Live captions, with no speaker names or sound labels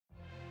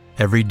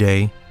Every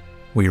day,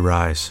 we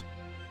rise,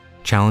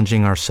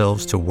 challenging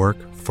ourselves to work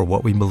for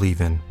what we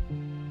believe in.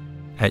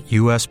 At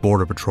U.S.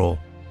 Border Patrol,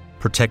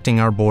 protecting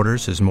our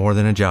borders is more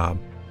than a job.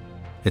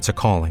 It's a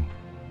calling.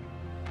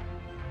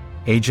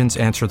 Agents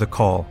answer the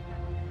call,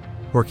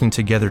 working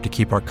together to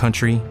keep our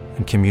country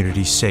and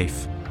communities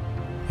safe.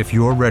 If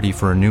you're ready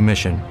for a new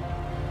mission,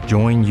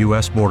 join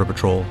U.S. Border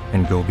Patrol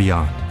and go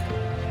beyond.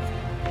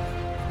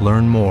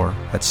 Learn more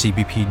at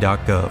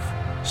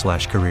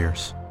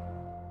cbp.gov/careers.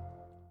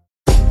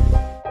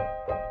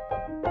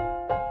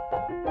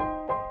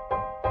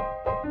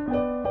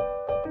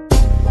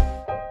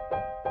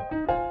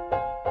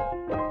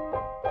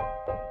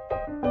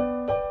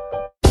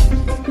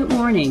 Good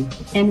morning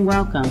and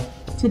welcome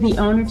to the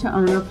Owner to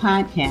Owner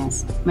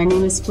podcast. My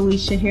name is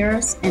Felicia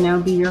Harris and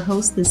I'll be your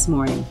host this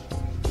morning.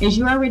 As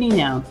you already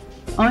know,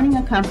 owning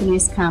a company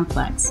is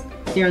complex.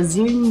 There are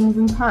zero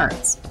moving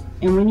parts,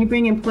 and when you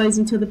bring employees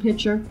into the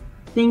picture,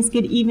 things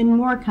get even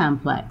more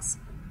complex.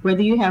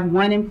 Whether you have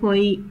one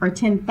employee or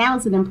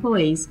 10,000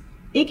 employees,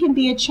 it can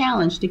be a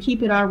challenge to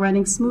keep it all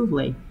running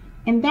smoothly.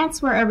 And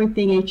that's where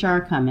Everything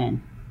HR come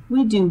in.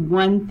 We do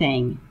one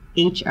thing,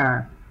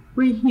 HR.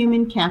 We're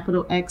human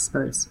capital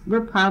experts. We're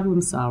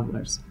problem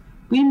solvers.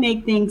 We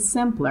make things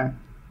simpler.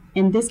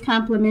 And this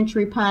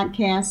complimentary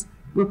podcast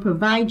will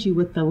provide you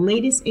with the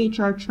latest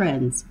HR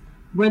trends,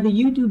 whether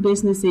you do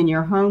business in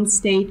your home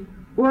state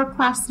or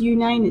across the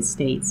United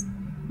States.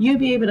 You'll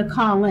be able to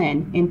call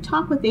in and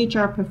talk with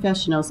HR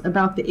professionals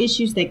about the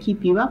issues that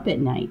keep you up at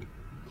night.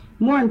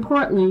 More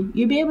importantly,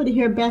 you'll be able to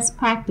hear best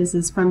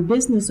practices from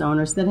business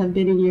owners that have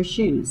been in your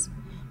shoes.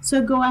 So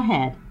go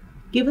ahead,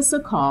 give us a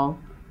call,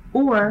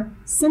 or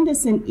send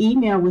us an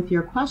email with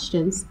your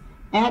questions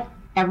at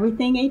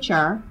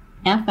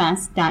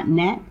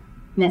everythinghrfs.net.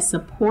 That's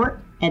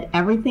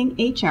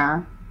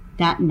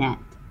support@everythinghr.net.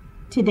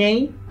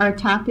 Today, our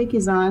topic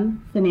is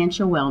on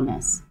financial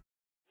wellness.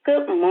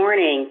 Good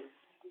morning.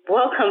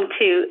 Welcome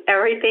to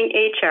Everything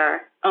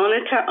HR,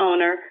 Owner to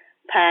Owner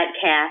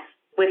podcast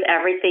with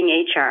Everything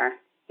HR.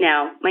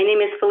 Now, my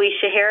name is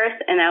Felicia Harris,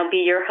 and I'll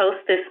be your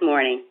host this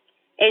morning.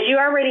 As you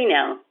already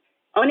know,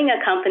 owning a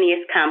company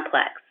is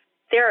complex.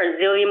 There are a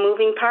zillion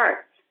moving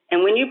parts,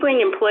 and when you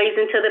bring employees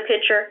into the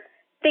picture,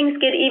 things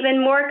get even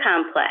more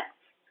complex.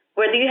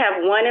 Whether you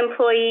have one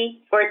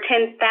employee or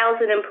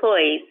 10,000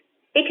 employees,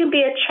 it can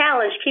be a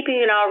challenge keeping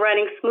it all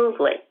running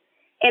smoothly.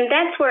 And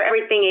that's where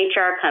Everything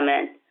HR come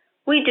in.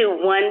 We do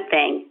one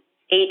thing,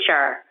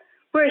 HR.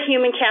 We're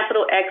human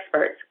capital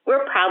experts.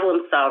 We're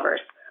problem solvers.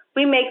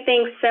 We make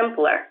things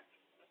simpler.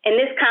 And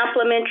this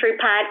complimentary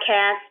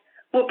podcast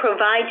will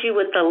provide you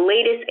with the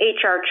latest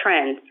HR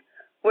trends,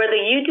 whether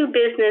you do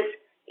business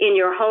in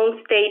your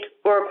home state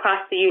or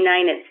across the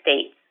United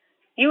States.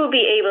 You will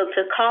be able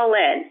to call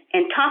in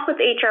and talk with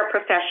HR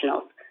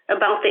professionals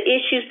about the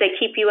issues that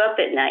keep you up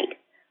at night.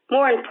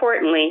 More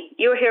importantly,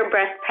 you'll hear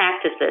best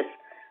practices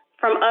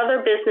from other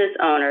business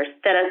owners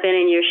that have been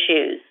in your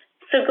shoes.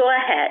 So go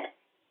ahead,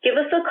 give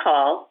us a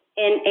call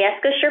and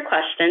ask us your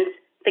questions.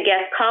 The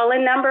guest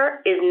call-in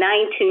number is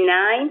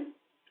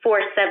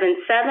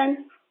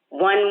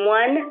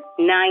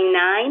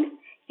 929-477-1199.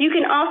 You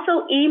can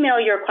also email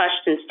your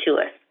questions to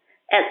us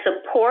at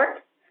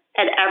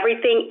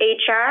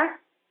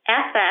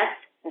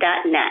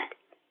support@everythinghrfs.net.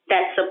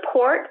 That's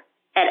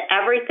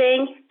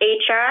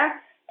support@everythinghr,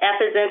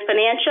 F is in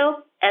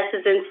financial, S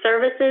is in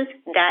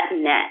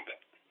services.net.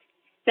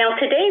 Now,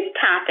 today's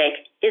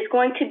topic is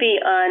going to be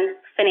on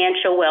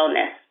financial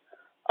wellness.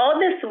 All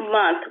this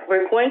month,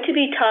 we're going to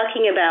be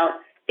talking about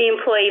the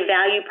employee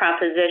value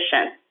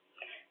proposition.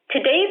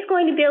 Today is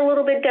going to be a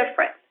little bit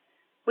different.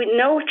 We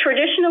know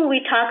traditionally we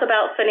talk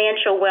about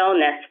financial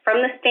wellness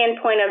from the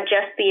standpoint of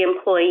just the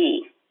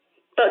employee.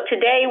 But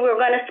today we're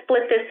going to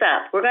split this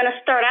up. We're going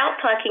to start out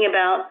talking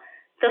about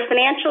the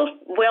financial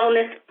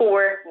wellness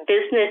for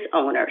business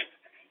owners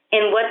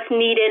and what's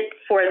needed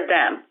for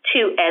them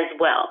too as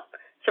well.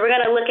 So we're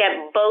going to look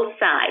at both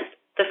sides.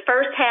 The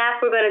first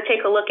half, we're going to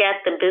take a look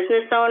at the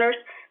business owners.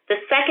 The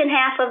second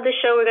half of the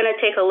show, we're going to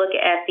take a look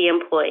at the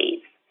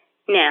employees.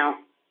 Now,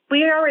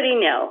 we already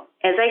know,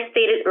 as I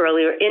stated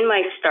earlier in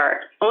my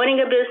start, owning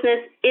a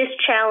business is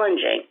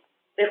challenging.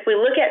 If we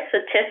look at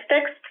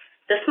statistics,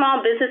 the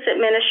Small Business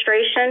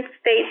Administration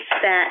states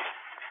that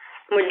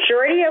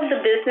majority of the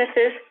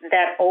businesses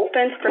that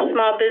open for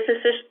small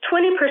businesses,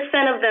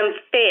 20% of them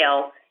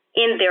fail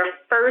in their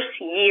first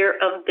year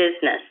of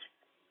business.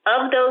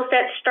 Of those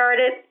that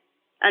started,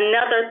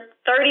 another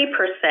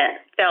 30%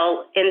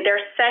 fell in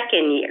their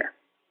second year.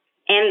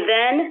 And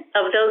then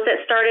of those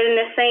that started in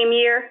the same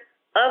year,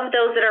 of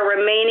those that are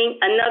remaining,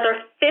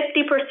 another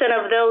 50%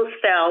 of those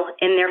fell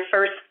in their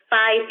first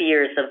 5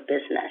 years of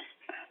business.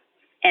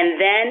 And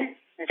then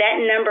that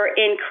number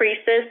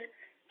increases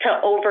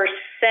to over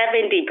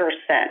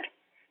 70%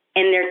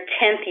 in their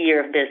 10th year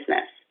of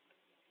business.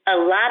 A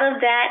lot of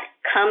that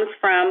comes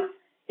from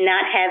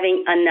not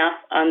having enough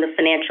on the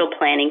financial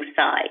planning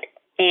side.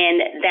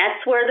 And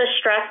that's where the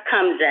stress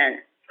comes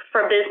in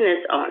for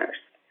business owners.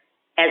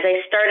 As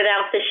I started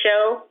out the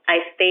show,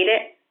 I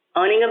stated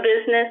owning a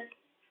business,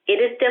 it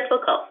is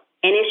difficult.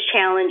 and it's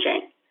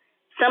challenging.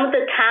 Some of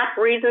the top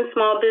reasons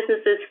small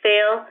businesses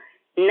fail,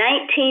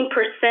 19%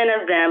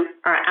 of them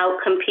are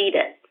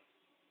outcompeted.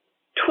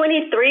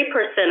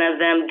 23% of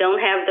them don't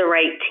have the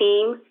right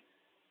team.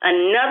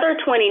 Another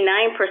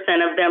 29%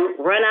 of them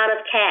run out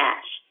of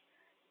cash.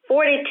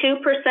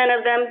 42%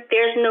 of them,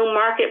 there's no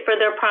market for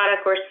their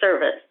product or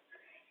service.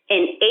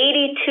 And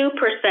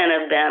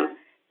 82% of them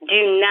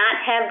do not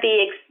have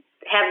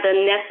the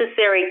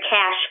necessary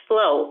cash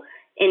flow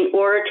in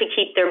order to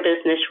keep their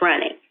business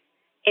running.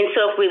 And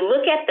so if we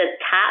look at the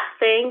top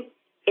thing,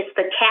 it's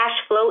the cash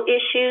flow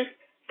issues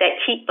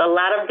that keep a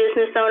lot of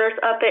business owners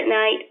up at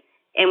night.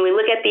 And we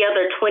look at the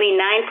other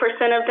 29%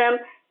 of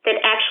them that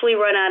actually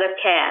run out of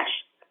cash.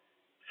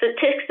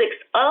 Statistics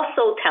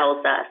also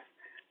tells us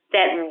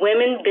that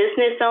women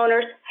business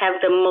owners have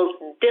the most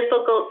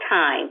difficult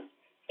time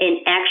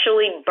in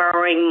actually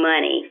borrowing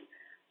money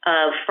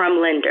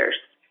from lenders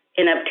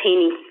and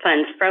obtaining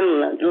funds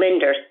from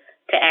lenders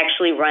to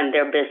actually run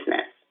their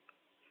business.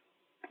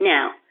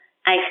 Now,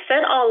 I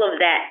said all of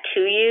that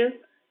to you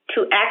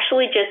to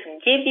actually just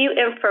give you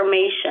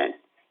information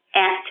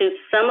as to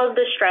some of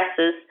the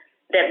stresses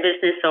that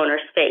business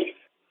owners face.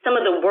 Some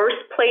of the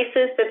worst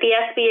places that the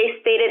SBA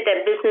stated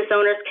that business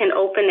owners can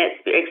open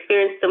that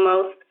experience the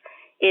most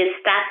is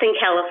Stockton,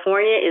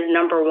 California is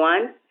number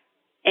 1,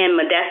 and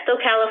Modesto,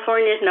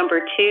 California is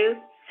number 2,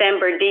 San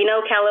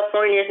Bernardino,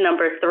 California is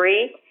number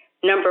 3,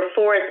 number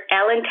 4 is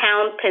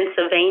Allentown,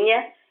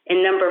 Pennsylvania, and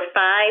number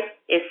 5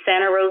 is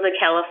Santa Rosa,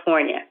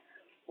 California.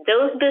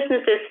 Those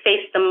businesses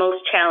face the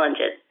most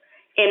challenges.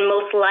 And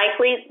most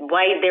likely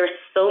why there's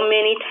so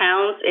many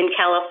towns in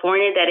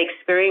California that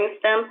experience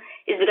them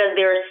is because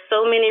there are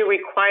so many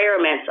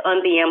requirements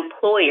on the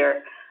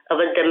employer of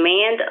a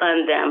demand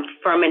on them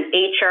from an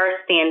HR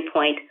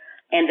standpoint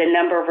and the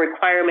number of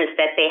requirements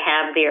that they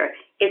have there.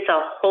 It's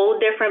a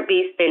whole different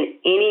beast than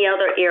any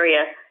other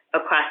area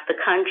across the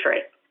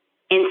country.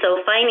 And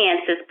so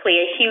finances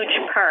play a huge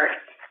part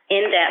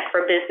in that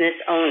for business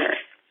owners.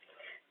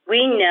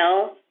 We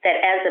know that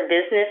as a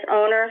business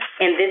owner,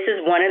 and this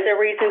is one of the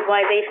reasons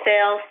why they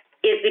fail,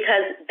 is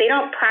because they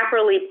don't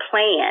properly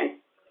plan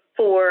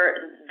for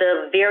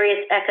the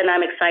various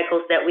economic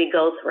cycles that we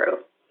go through.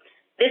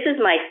 This is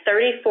my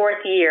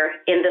 34th year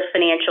in the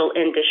financial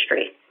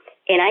industry,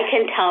 and I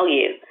can tell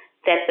you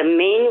that the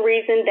main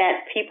reason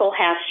that people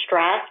have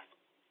stress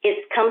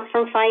comes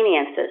from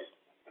finances.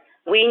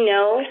 We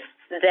know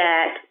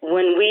that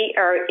when we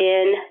are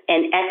in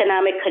an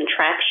economic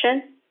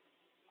contraction,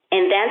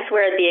 and that's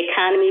where the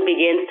economy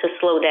begins to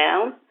slow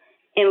down.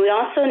 And we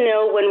also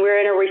know when we're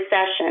in a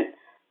recession,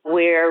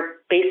 where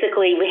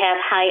basically we have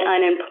high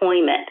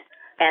unemployment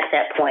at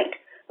that point,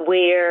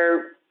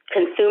 where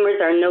consumers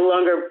are no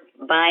longer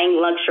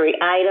buying luxury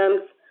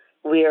items,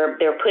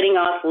 they're putting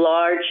off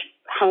large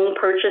home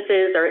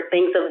purchases or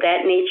things of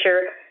that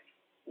nature.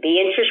 The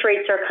interest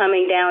rates are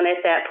coming down at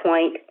that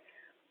point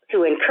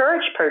to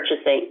encourage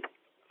purchasing.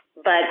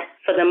 But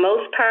for the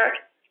most part,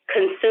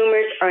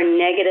 consumers are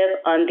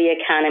negative on the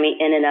economy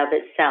in and of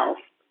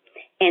itself.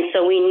 And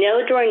so we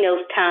know during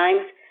those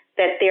times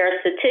that there are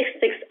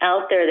statistics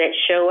out there that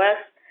show us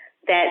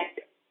that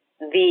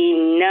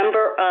the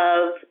number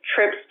of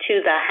trips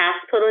to the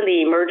hospital,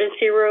 the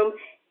emergency room,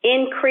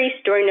 increase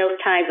during those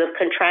times of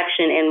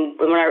contraction and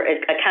when our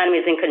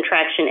economy is in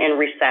contraction and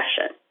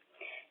recession.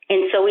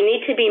 And so we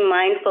need to be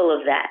mindful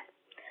of that.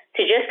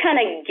 To just kind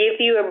of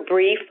give you a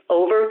brief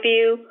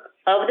overview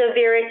of the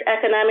various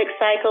economic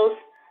cycles,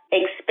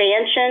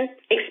 expansion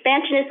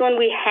is when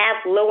we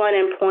have low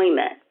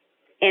unemployment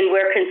and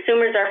where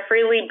consumers are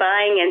freely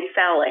buying and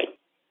selling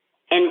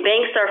and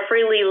banks are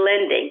freely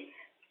lending.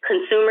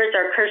 Consumers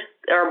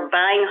are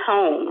buying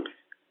homes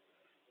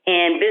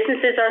and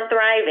businesses are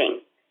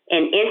thriving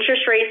and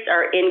interest rates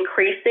are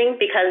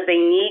increasing because they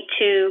need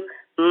to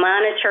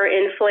monitor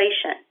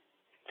inflation.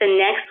 The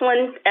next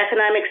one,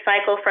 economic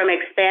cycle from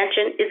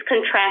expansion, is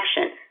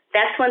contraction.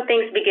 That's when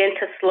things begin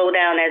to slow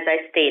down, as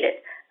I stated.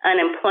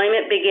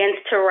 Unemployment begins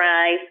to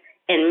rise,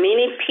 and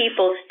many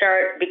people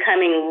start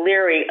becoming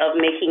leery of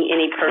making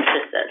any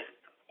purchases.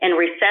 And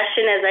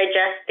recession, as I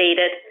just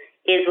stated,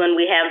 is when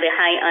we have the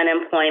high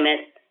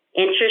unemployment.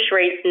 Interest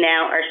rates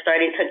now are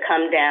starting to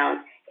come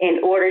down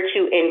in order to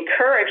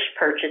encourage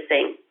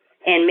purchasing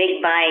and make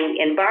buying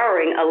and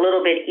borrowing a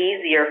little bit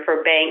easier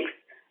for banks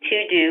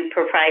to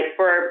provide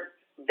for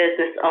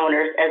business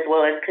owners as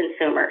well as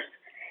consumers.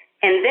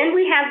 And then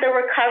we have the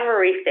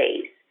recovery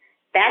phase.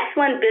 That's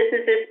when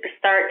businesses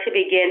start to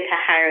begin to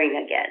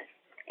hiring again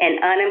and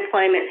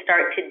unemployment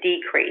starts to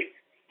decrease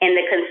and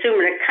the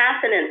consumer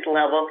confidence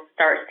level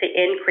starts to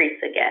increase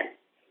again.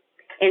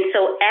 And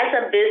so as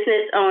a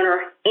business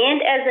owner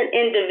and as an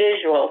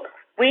individual,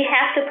 we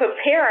have to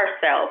prepare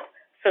ourselves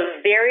for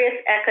various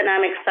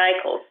economic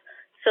cycles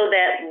so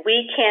that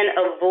we can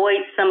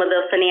avoid some of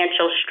the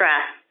financial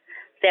stress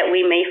that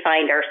we may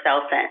find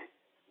ourselves in.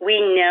 We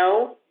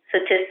know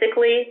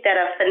statistically that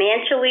a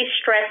financially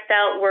stressed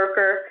out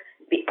worker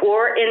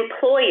or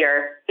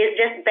employer is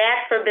just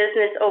bad for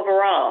business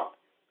overall.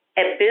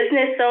 A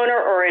business owner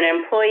or an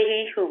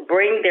employee who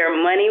bring their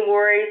money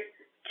worries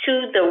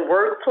to the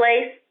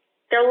workplace,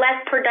 they're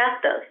less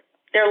productive,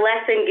 they're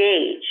less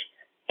engaged,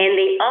 and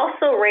they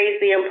also raise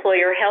the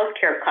employer health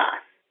care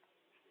costs.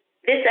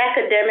 This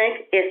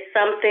epidemic is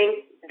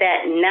something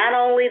that not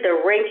only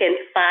the rank and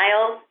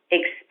file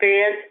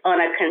experience on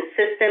a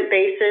consistent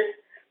basis,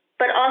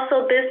 but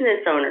also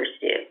business owners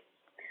do.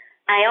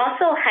 I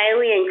also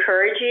highly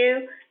encourage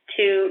you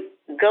to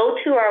go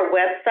to our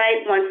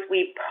website once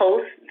we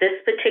post this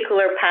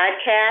particular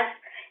podcast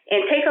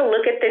and take a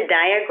look at the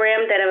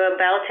diagram that I'm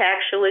about to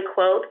actually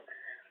quote.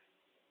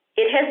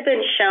 It has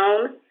been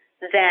shown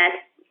that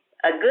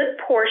a good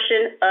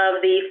portion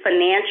of the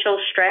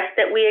financial stress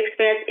that we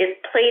experience is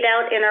played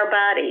out in our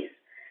bodies.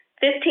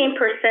 15%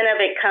 of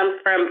it comes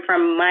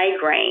from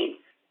migraines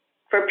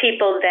for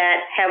people that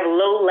have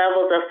low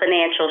levels of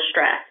financial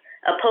stress,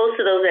 opposed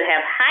to those that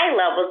have high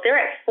levels. They're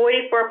at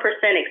 44%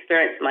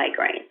 experience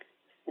migraines.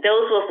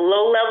 Those with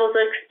low levels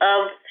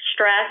of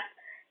stress,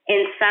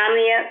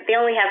 insomnia, they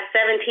only have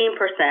 17%,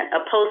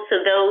 opposed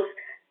to those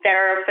that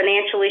are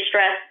financially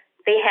stressed,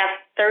 they have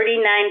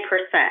 39%.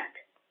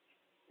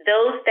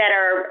 Those that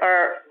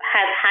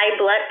have high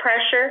blood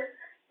pressure,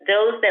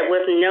 those that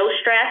with no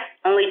stress,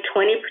 only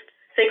 26%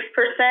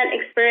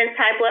 experience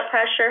high blood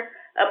pressure,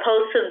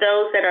 opposed to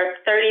those that are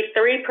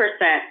 33%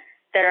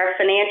 that are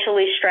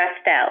financially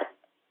stressed out.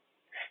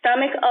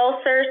 Stomach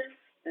ulcers,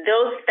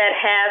 those that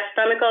have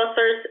stomach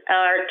ulcers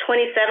are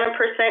 27%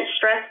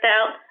 stressed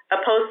out,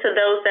 opposed to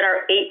those that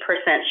are 8%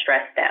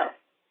 stressed out.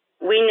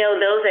 We know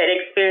those that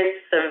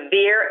experience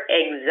severe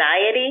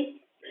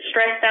anxiety,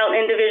 stressed out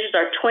individuals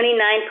are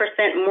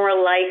 29% more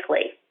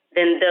likely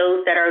than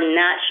those that are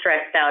not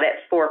stressed out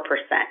at 4%.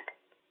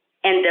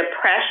 And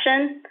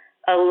depression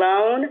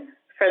alone,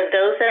 for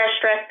those that are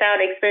stressed out,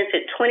 experience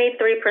it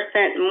 23%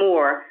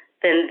 more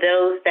than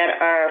those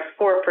that are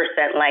 4%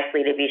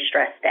 likely to be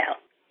stressed out.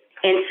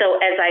 And so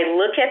as I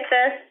look at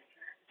this,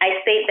 I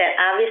state that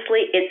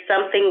obviously it's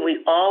something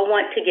we all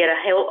want to get a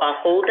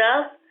hold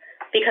of,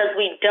 because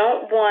we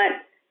don't want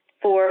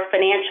for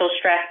financial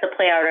stress to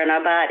play out in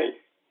our bodies.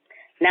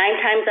 9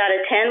 times out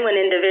of 10, when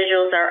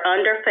individuals are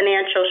under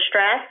financial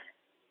stress,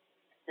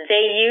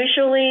 they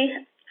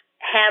usually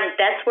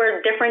that's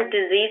where different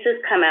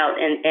diseases come out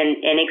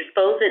and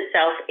expose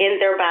itself in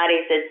their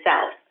bodies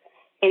itself.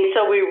 And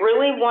so we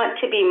really want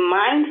to be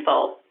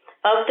mindful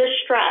of the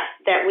stress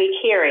that we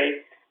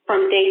carry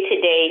from day to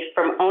day,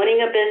 from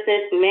owning a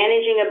business,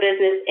 managing a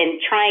business, and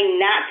trying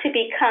not to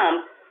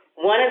become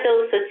one of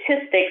those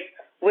statistics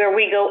where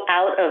we go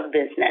out of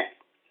business.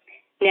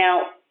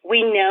 Now,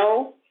 we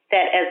know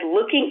that as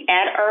looking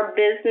at our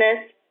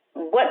business,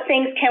 what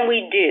things can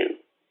we do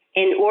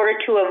in order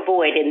to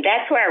avoid? And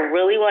that's where I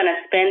really want to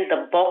spend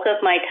the bulk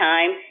of my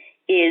time,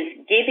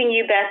 is giving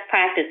you best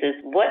practices,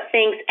 what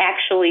things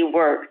actually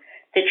work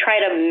to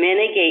try to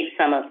mitigate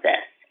some of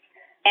this.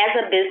 As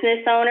a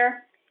business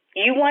owner,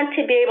 you want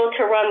to be able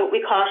to run what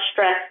we call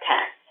stress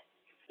tests.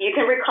 You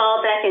can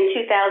recall back in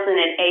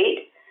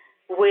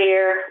 2008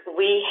 where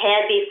we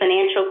had the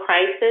financial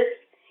crisis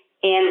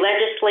and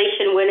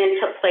legislation went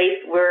into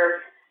place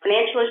where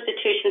financial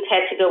institutions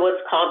had to go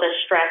what's called a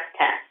stress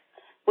test,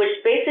 which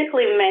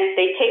basically meant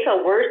they take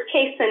a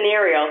worst-case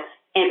scenario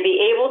and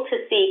be able to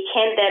see,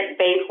 can that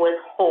bank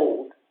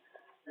withhold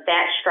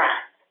that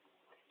stress?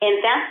 And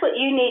that's what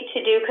you need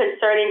to do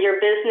concerning your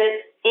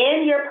business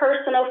in your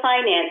personal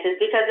finances,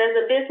 because as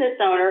a business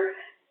owner,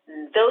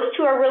 those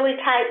two are really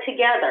tied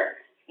together.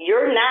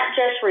 You're not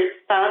just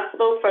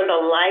responsible for the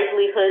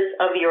livelihoods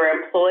of your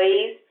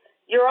employees,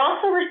 you're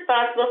also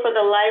responsible for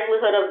the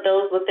livelihood of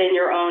those within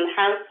your own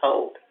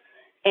household.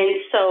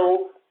 And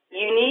so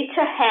you need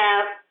to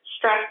have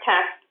stress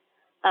tests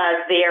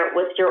there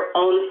with your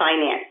own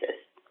finances.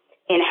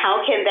 And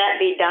how can that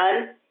be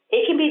done?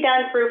 It can be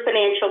done through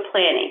financial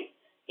planning.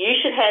 You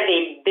should have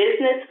a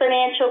business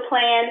financial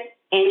plan,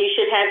 and you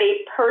should have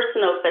a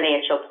personal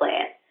financial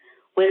plan.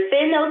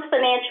 Within those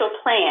financial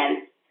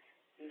plans,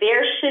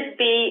 there should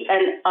be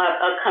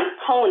a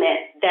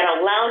component that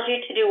allows you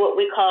to do what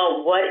we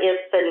call what-if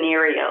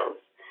scenarios.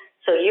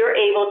 So you're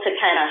able to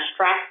kind of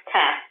stress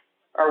test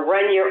or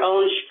run your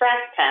own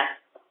stress test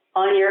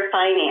on your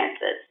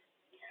finances.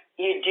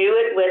 You do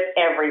it with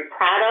every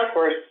product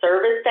or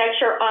service that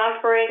you're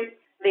offering.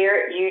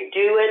 You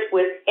do it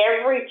with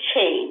every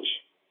change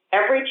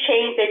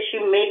that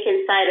you make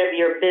inside of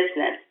your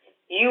business.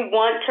 You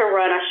want to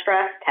run a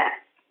stress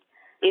test.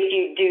 If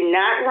you do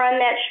not run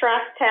that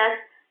stress test,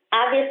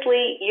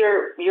 obviously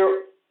you're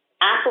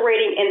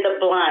operating in the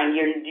blind.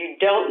 You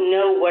don't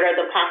know what are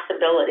the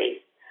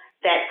possibilities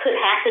that could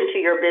happen to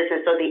your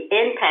business or the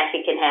impact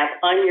it can have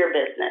on your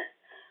business.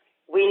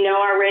 We know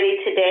already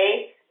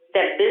today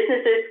that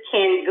businesses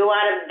can go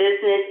out of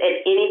business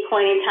at any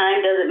point in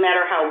time. Doesn't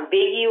matter how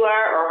big you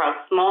are or how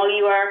small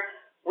you are.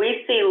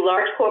 We see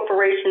large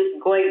corporations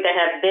that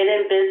have been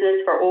in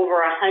business for over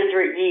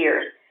 100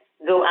 years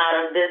go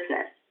out of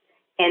business.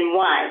 And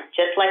why?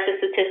 Just like the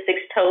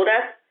statistics told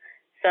us,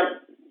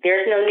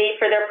 there's no need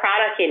for their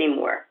product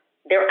anymore.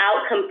 They're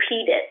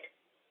outcompeted.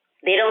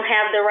 They don't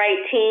have the right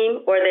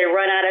team, or they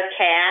run out of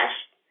cash.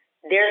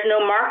 There's no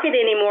market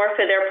anymore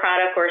for their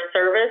product or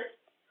service,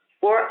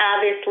 or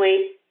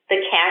obviously the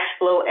cash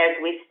flow as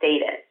we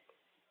stated.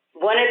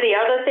 One of the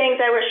other things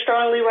I would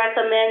strongly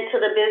recommend to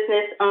the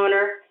business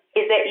owner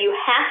is that you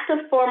have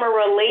to form a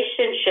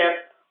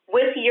relationship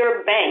with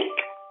your bank.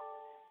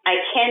 I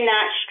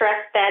cannot stress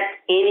that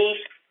any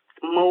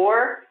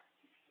more.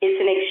 It's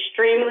an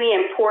extremely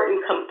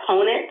important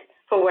component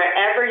for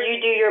wherever you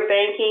do your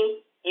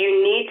banking.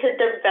 You need to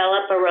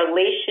develop a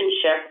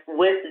relationship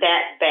with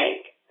that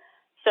bank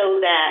so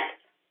that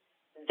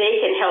they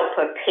can help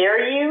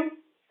prepare you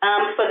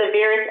for the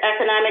various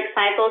economic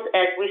cycles,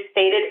 as we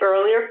stated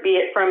earlier, be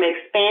it from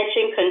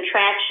expansion,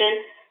 contraction,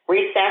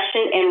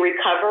 recession, and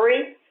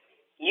recovery.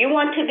 You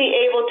want to be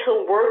able to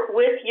work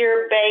with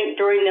your bank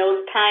during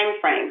those time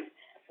frames.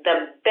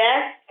 The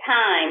best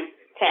time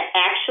to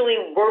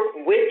actually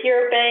work with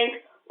your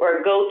bank or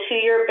go to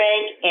your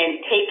bank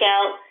and take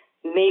out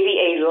maybe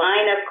a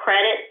line of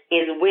credit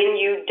is when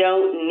you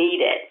don't need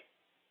it,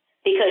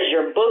 because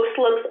your books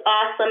look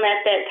awesome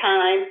at that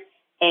time.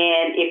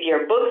 And if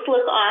your books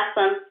look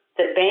awesome,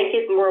 the bank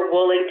is more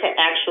willing to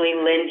actually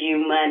lend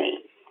you money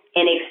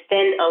and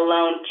extend a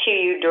loan to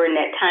you during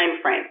that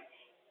time frame.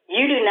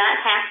 You do not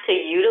have to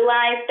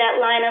utilize that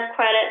line of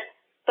credit,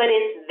 but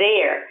it's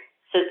there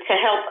to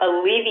help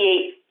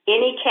alleviate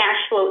any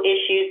cash flow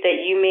issues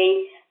that you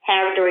may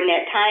have during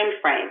that time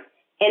frame.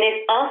 And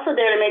it's also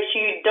there to make sure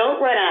you don't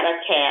run out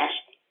of cash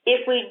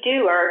if we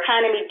do, our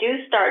economy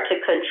do start to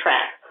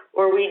contract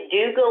or we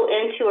do go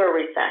into a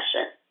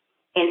recession.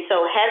 And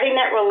so having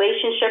that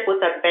relationship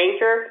with a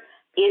banker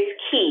is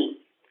key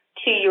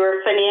to your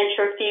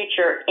financial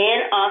future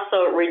and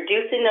also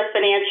reducing the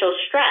financial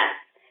stress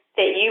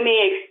that you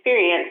may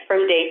experience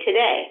from day to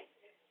day.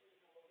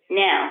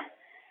 Now,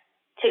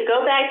 to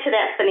go back to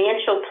that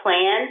financial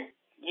plan,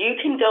 you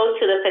can go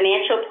to the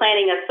Financial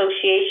Planning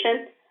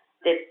Association,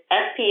 the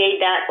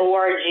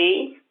FPA.org.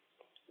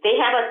 They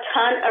have a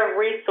ton of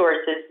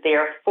resources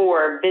there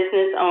for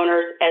business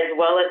owners as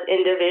well as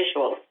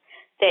individuals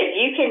that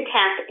you can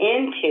tap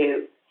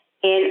into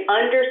and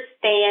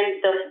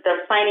understand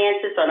the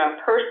finances on a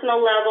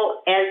personal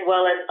level as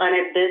well as on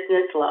a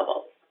business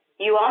level.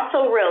 You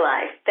also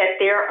realize that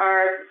there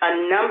are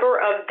a number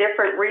of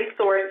different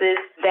resources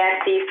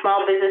that the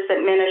Small Business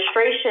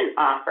Administration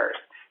offers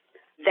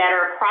that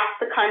are across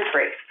the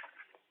country.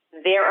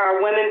 There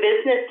are women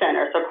business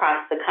centers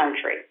across the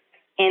country,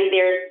 and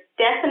there's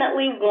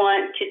definitely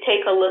want to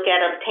take a look at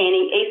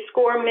obtaining a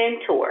SCORE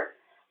mentor.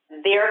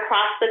 There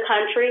across the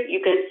country, you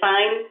can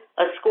find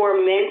a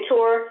SCORE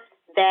mentor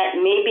that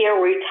may be a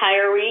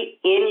retiree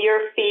in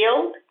your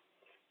field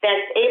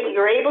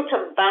you're able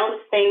to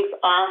bounce things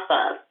off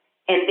of,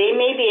 and they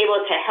may be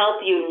able to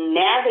help you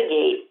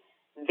navigate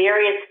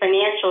various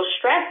financial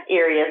stress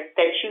areas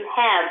that you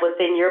have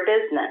within your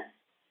business.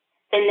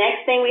 The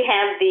next thing, we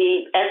have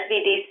the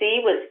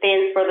SBDC, which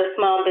stands for the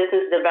Small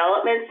Business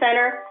Development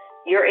Center.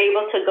 You're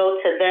able to go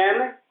to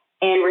them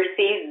and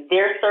receive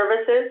their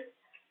services,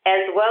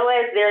 as well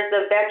as there's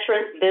the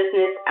Veterans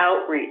Business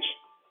Outreach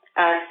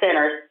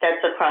Centers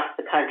that's across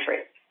the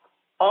country.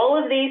 All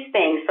of these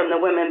things, from the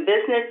Women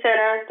Business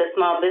Center, the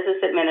Small Business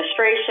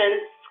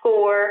Administration,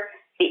 SCORE,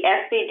 the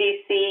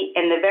SBDC,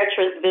 and the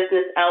Veterans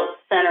Business Out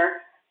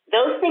Center,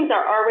 those things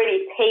are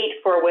already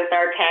paid for with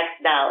our tax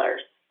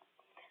dollars.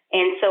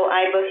 And so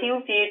I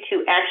behoove you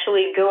to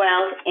actually go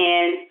out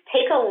and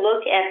take a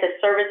look at the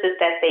services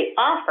that they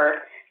offer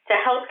to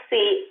help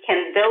see,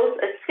 can those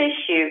assist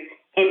you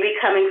in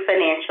becoming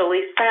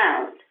financially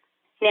sound?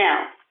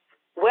 Now,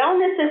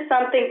 wellness is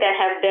something that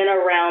has been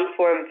around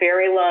for a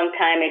very long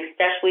time,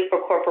 especially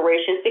for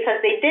corporations, because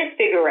they did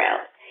figure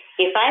out,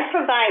 if I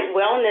provide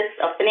wellness,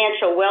 a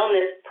financial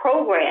wellness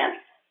program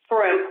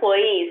for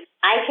employees,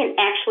 I can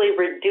actually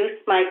reduce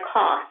my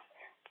costs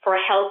for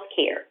health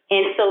care.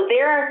 And so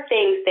there are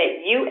things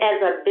that you as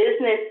a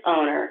business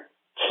owner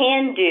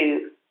can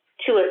do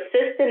to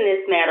assist in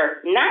this matter,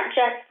 not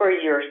just for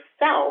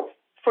yourself,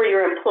 for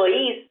your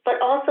employees,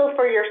 but also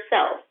for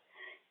yourself.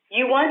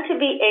 You want to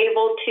be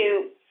able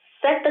to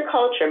set the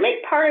culture,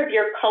 make part of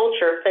your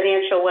culture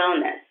financial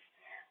wellness.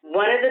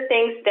 One of the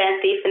things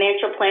that the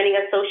Financial Planning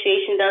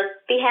Association does,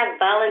 we have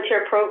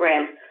volunteer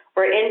programs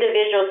where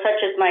individuals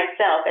such as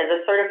myself, as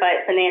a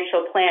certified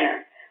financial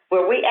planner,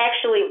 where we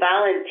actually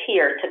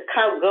volunteer to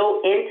go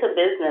into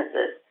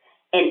businesses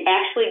and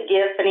actually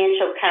give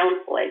financial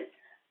counseling.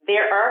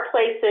 There are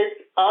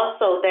places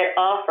also that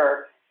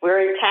offer,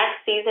 we're in tax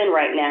season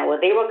right now,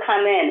 where they will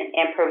come in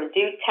and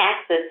do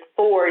taxes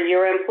for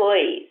your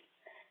employees.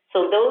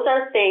 So those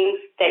are things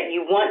that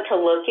you want to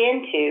look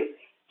into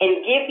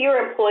and give your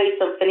employees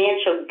some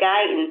financial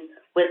guidance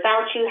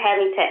without you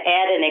having to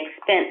add an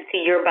expense to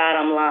your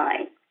bottom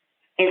line.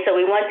 And so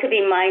we want to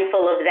be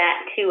mindful of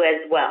that too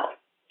as well.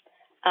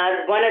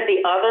 One of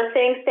the other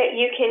things that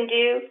you can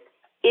do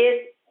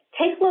is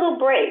take little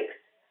breaks,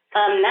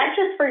 not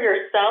just for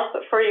yourself,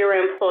 but for your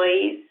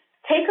employees.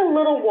 Take a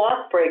little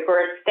walk break or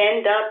a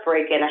stand-up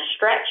break and a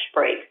stretch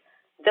break.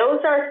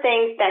 Those are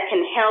things that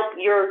can help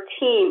your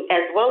team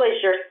as well as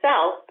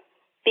yourself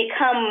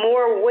become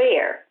more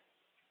aware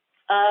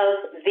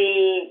of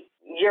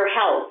your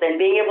health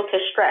and being able to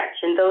stretch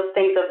and those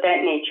things of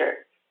that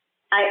nature.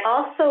 I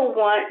also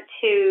want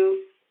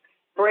to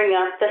bring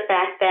up the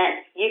fact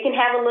that you can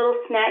have a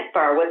little snack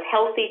bar with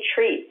healthy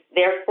treats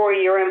there for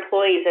your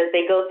employees as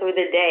they go through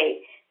the day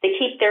to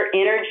keep their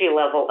energy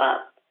level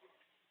up.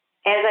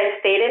 As I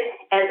stated,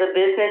 as a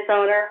business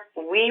owner,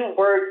 we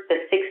work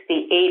the 60,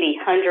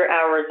 80, 100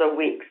 hours a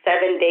week,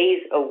 7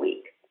 days a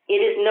week.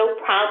 It is no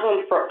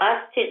problem for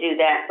us to do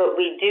that, but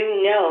we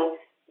do know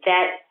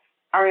that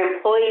our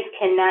employees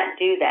cannot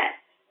do that.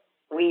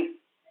 We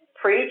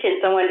preach,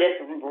 and someone just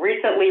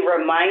recently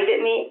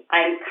reminded me,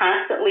 I'm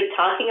constantly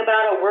talking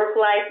about a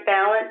work-life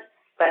balance,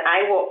 but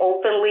I will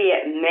openly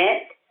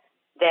admit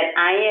that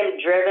I am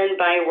driven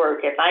by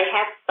work. If I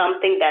have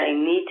something that I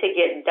need to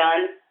get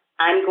done,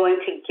 I'm going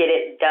to get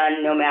it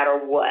done no matter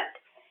what.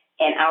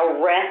 And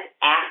I'll rest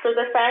after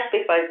the fact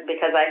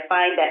because I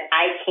find that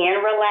I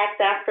can relax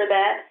after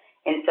that.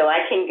 And so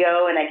I can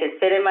go and I can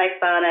sit in my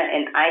sauna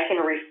and I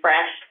can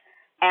refresh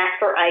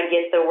after I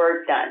get the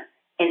work done.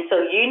 And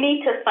so you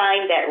need to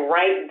find that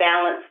right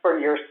balance for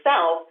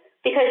yourself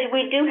because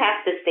we do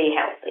have to stay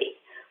healthy.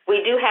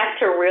 We do have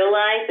to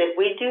realize if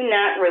we do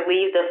not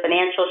relieve the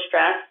financial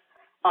stress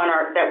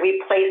that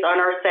we place on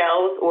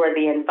ourselves or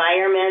the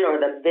environment or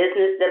the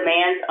business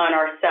demands on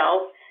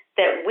ourselves,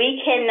 that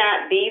we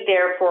cannot be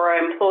there for our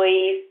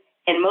employees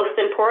and most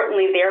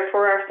importantly, there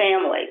for our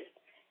families.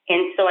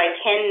 And so I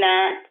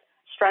cannot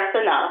stress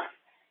enough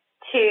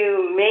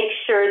to make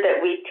sure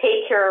that we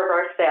take care of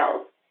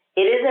ourselves.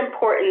 It is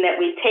important that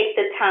we take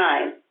the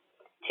time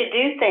to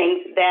do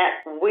things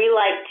that we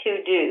like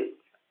to do,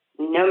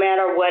 no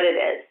matter what it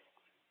is.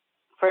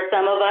 For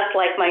some of us,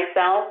 like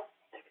myself,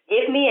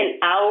 give me an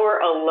hour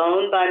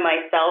alone by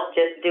myself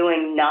just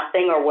doing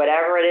nothing or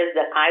whatever it is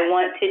that I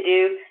want to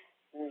do.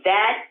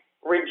 That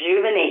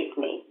rejuvenates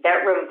me.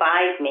 That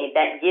revives me.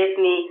 That gives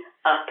me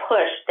a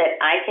push that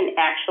I can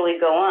actually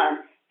go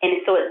on.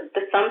 And so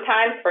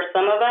sometimes for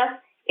some of us,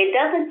 it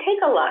doesn't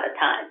take a lot of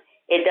time.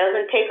 It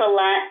doesn't take a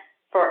lot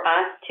for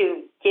us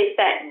to get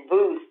that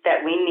boost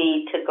that we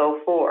need to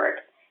go forward.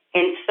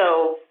 And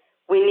so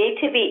we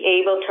need to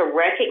be able to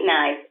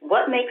recognize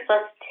what makes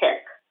us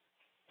tick.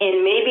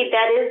 And maybe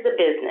that is the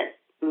business.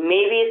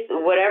 Maybe it's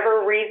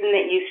whatever reason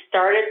that you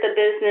started the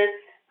business,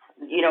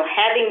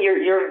 having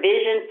your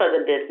vision for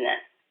the business.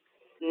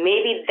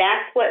 Maybe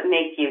that's what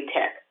makes you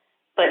tick.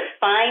 But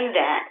find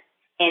that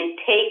and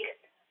take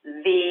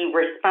the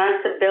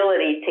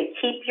responsibility to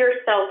keep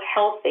yourself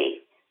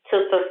healthy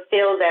to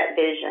fulfill that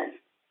vision.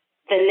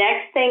 The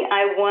next thing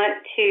I want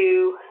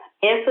to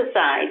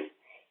emphasize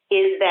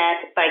is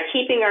that by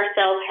keeping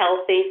ourselves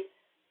healthy,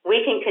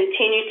 we can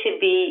continue to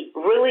be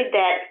really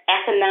that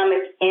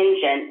economic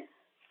engine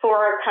for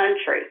our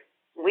country.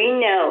 We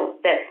know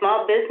that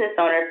small business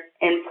owners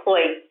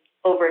employ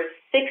over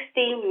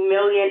 60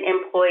 million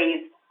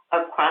employees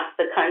across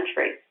the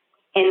country.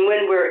 And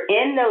when we're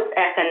in those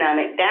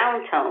economic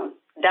downturns,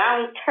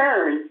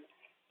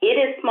 it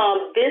is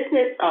small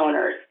business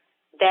owners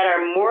that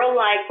are more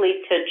likely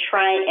to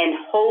try and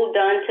hold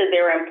on to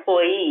their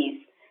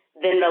employees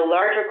than the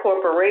larger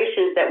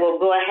corporations that will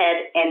go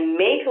ahead and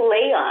make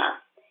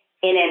layoffs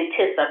in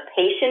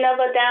anticipation of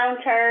a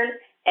downturn,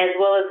 as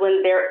well as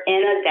when they're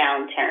in a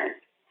downturn.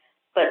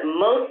 But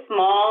most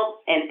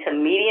small and to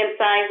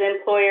medium-sized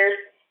employers,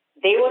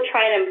 they will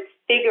try to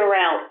figure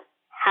out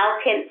how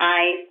can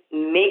I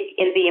make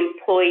the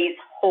employees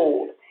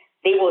whole.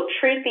 They will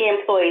treat the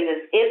employees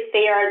as if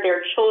they are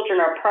their children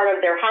or part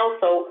of their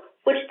household,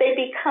 which they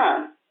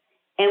become.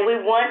 And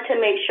we want to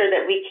make sure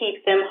that we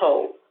keep them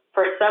whole.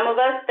 For some of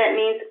us, that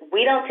means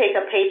we don't take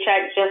a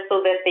paycheck just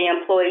so that the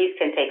employees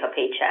can take a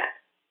paycheck.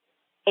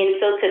 And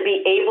so to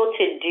be able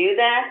to do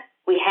that,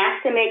 we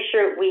have to make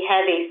sure we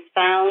have a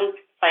sound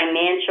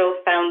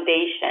financial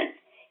foundation.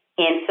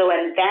 And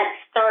that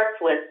starts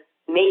with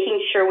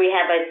making sure we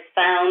have a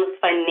sound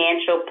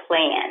financial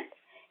plan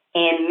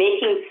and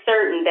making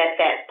certain that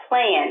that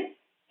plan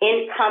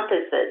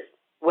encompasses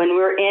when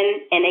we're in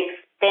an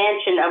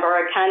expansion of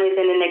our economy is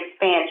in an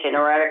expansion,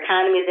 or our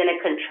economy is in a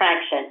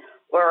contraction,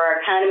 or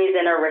our economy is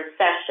in a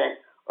recession,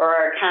 or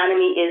our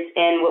economy is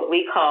in what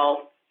we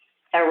call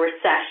a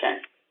recession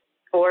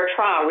or a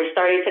trial. We're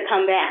starting to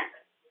come back.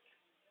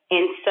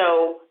 And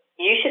so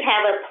you should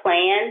have a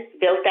plan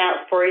built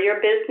out for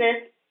your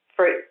business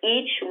for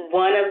each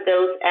one of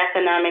those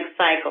economic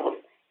cycles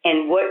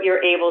and what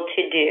you're able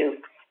to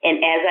do. And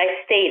as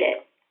I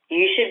stated,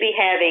 you should be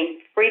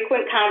having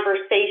frequent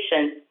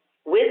conversations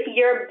with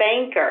your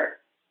banker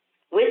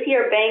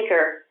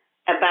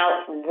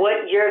about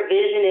what your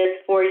vision is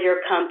for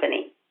your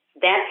company.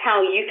 That's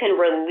how you can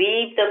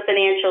relieve the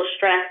financial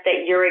stress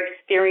that you're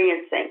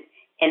experiencing.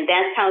 And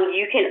that's how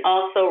you can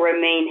also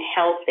remain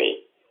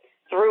healthy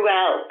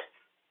throughout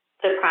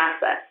the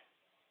process.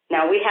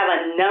 Now, we have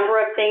a number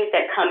of things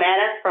that come at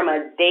us from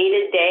a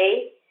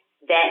day-to-day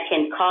that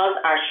can cause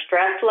our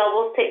stress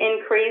levels to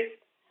increase.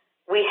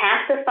 We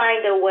have to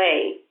find a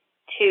way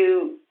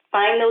to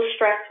find those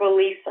stress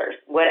releasers,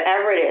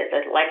 whatever it is.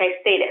 Like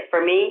I stated,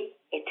 for me,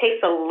 it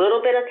takes a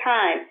little bit of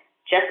time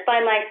just by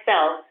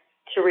myself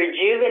to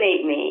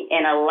rejuvenate me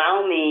and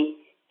allow me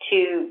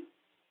to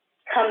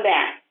come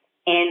back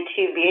and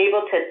to be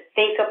able to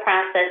think a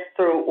process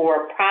through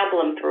or a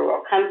problem through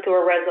or come to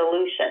a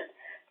resolution.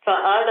 For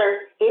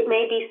others, it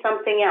may be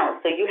something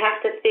else. So you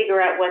have to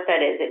figure out what that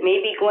is. It may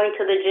be going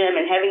to the gym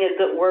and having a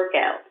good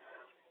workout.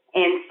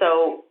 And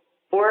so,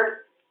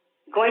 or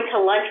going to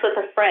lunch with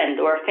a friend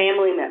or a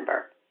family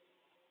member.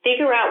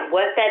 Figure out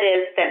what that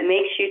is that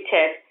makes you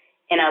tick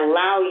and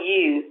allow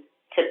you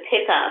to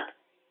pick up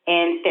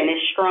and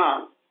finish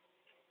strong.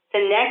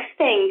 The next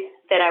thing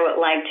that I would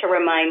like to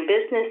remind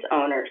business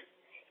owners,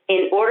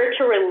 in order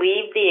to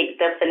relieve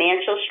the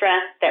financial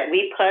stress that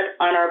we put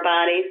on our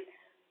bodies,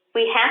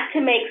 we have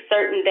to make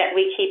certain that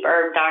we keep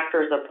our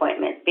doctor's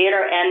appointment, be it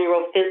our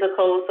annual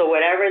physicals or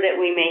whatever that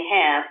we may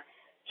have.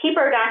 Keep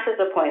our doctor's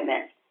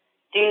appointment.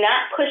 Do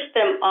not push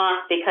them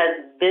off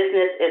because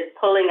business is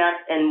pulling us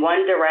in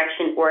one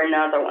direction or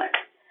another one.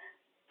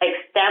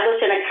 Establish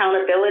an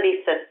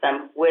accountability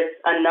system with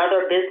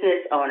another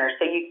business owner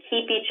so you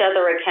keep each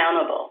other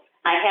accountable.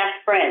 I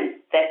have friends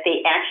that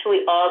they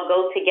actually all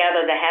go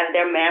together to have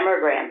their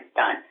mammograms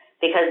done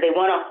because they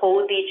want to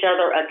hold each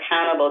other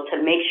accountable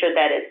to make sure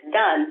that it's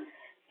done,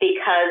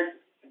 because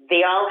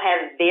they all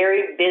have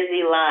very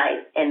busy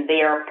lives and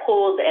they are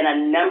pulled in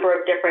a number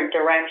of different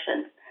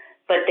directions.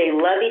 But they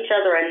love each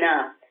other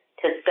enough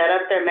to set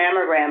up their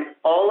mammograms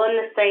all on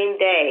the same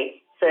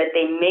day so that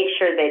they make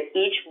sure that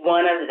each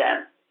one of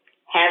them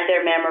have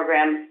their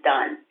mammograms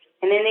done.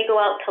 And then they go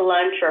out to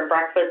lunch or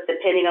breakfast,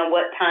 depending on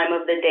what time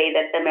of the day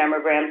that the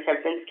mammograms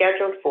have been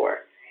scheduled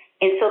for.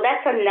 And so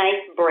that's a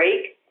nice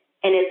break,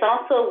 and it's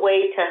also a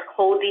way to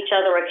hold each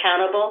other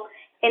accountable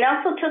and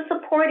also to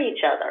support each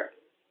other.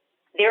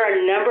 There are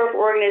a number of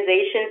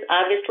organizations,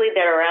 obviously,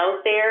 that are out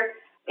there,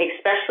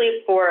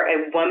 especially for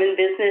a woman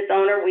business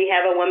owner. We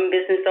have a woman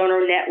business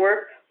owner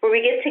network where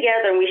we get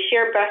together and we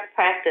share best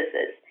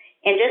practices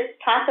and just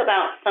talk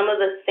about some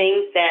of the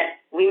things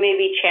that we may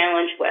be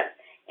challenged with.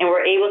 And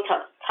we're able to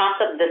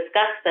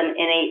discuss them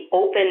in an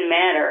open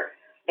manner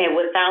and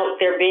without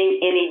there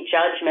being any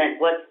judgment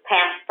what's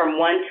passed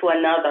from one to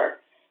another,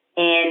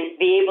 and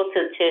be able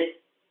to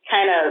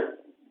kind of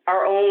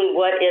our own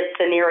what-if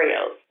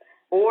scenarios.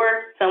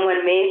 Or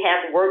someone may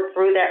have worked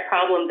through that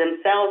problem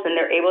themselves and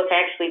they're able to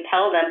actually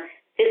tell them,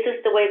 this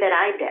is the way that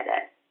I did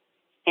it.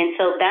 And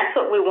so that's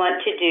what we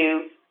want to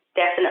do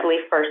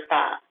definitely first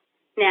off.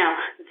 Now,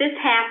 this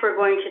half we're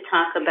going to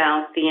talk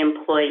about the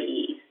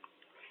employees.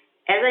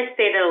 As I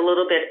stated a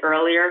little bit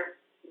earlier,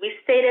 we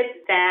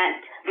stated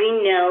that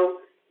we know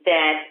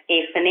that a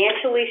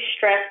financially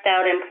stressed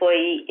out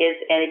employee is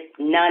a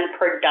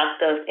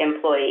non-productive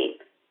employee,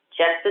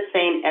 just the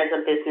same as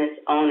a business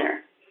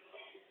owner.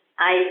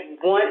 I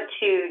want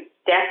to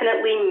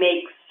definitely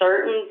make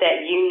certain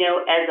that you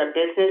know as a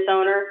business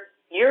owner,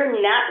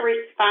 you're not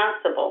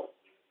responsible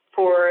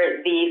for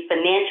the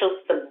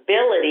financial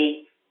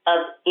stability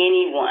of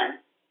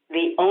anyone.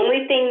 The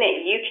only thing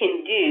that you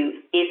can do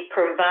is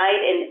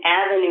provide an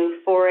avenue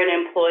for an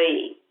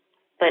employee.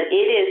 But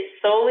it is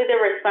solely the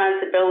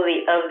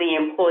responsibility of the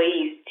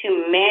employees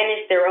to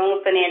manage their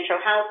own financial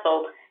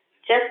household,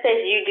 just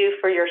as you do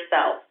for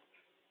yourself.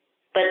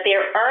 But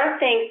there are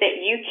things that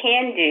you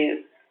can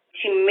do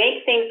to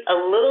make things a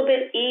little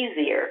bit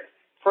easier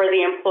for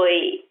the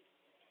employee.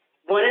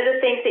 One of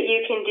the things that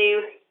you can do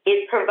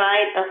is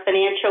provide a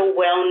financial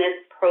wellness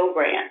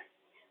program.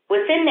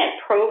 Within that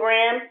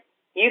program,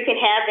 you can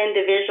have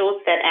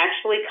individuals that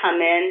actually come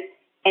in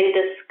and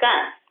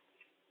discuss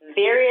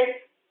various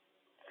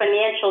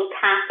financial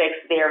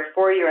topics there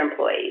for your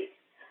employees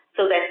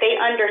so that they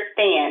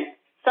understand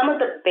some of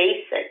the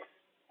basics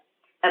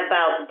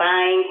about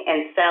buying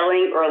and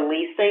selling or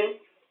leasing,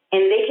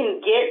 and they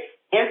can get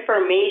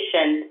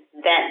information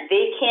that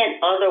they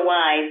can't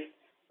otherwise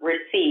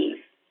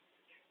receive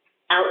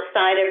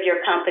outside of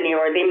your company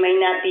or they may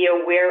not be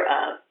aware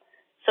of.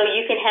 So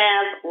you can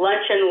have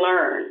lunch and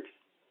learns.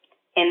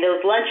 And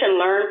those lunch and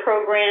learn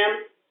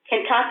programs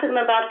can talk to them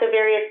about the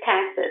various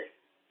taxes.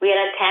 We had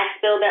a tax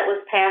bill that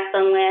was passed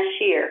on last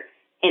year,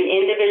 and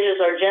individuals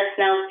are just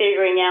now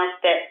figuring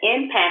out the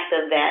impact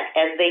of that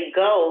as they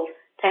go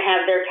to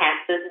have their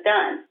taxes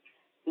done.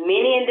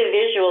 Many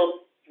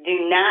individuals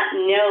do not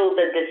know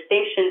the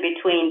distinction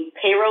between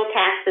payroll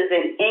taxes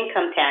and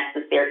income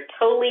taxes. They're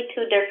totally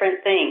two different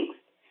things.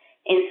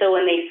 And so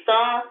when they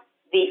saw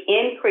the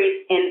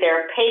increase in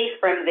their pay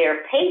from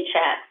their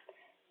paychecks,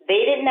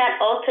 they did not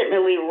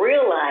ultimately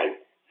realize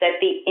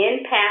that the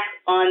impact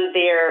on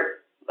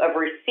their of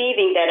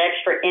receiving that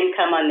extra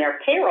income on their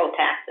payroll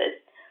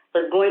taxes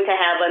was going to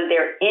have on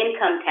their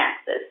income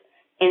taxes.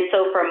 And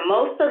so for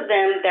most of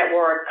them that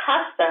were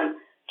accustomed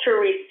to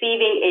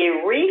receiving a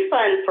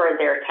refund for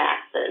their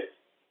taxes,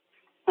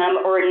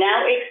 are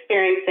now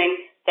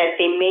experiencing that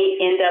they may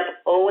end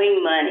up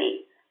owing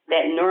money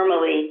that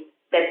normally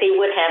that they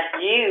would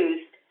have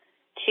used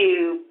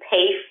to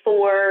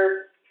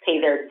pay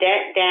their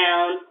debt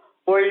down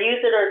or use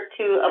it or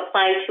to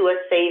apply to a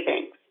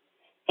savings.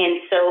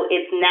 And so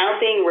it's now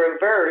being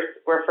reversed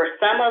where for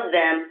some of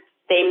them,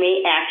 they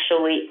may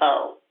actually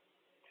owe.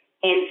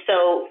 And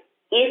so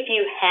if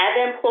you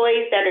have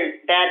employees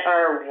that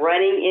are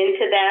running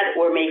into that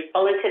or may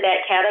fall into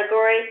that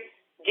category,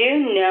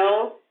 do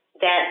know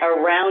that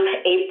around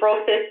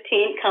April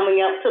 15th, coming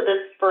up to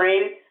the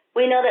spring,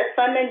 we know that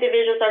some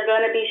individuals are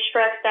going to be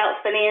stressed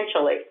out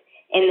financially.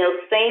 And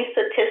those same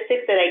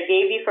statistics that I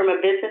gave you from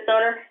a business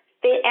owner,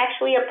 they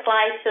actually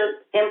apply to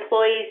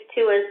employees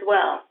too as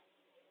well.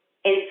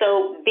 And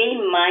so be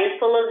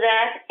mindful of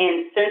that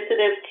and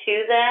sensitive to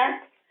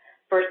that.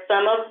 For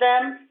some of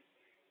them,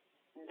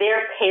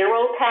 their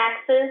payroll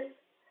taxes,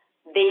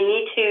 they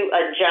need to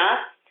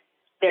adjust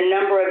their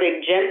number of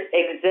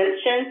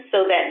exemptions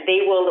so that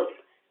they will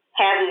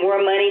have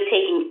more money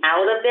taken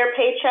out of their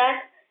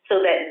paycheck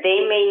so that they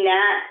may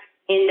not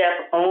end up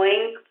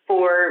owing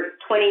for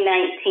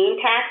 2019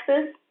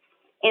 taxes.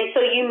 And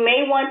so you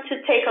may want to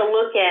take a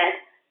look at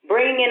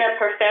bringing in a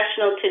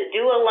professional to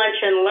do a lunch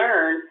and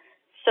learn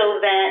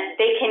so that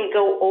they can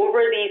go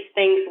over these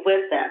things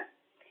with them.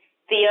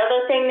 The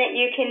other thing that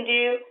you can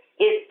do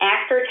is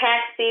after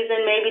tax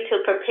season, maybe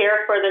to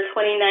prepare for the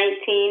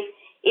 2019,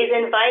 is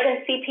invite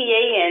a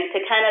CPA in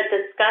to kind of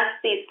discuss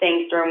these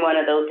things during one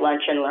of those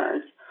lunch and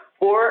learns,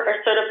 or a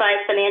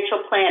certified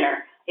financial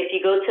planner. If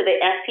you go to the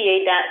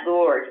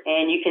FPA.org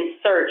and you can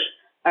search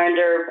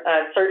under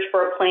search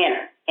for a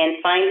planner and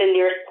find the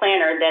nearest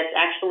planner that's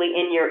actually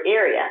in your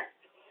area,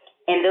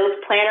 and those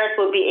planners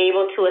will be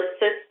able to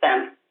assist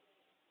them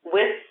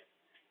with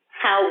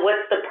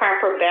what's the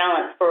proper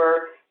balance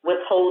for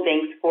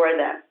withholdings for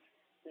them.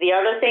 The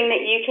other thing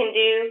that you can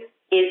do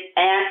is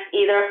ask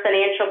either a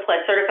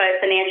certified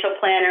financial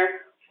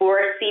planner or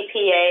a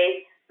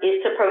CPA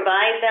is to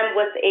provide them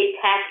with a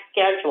tax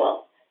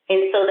schedule.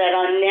 And so that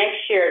on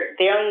next year,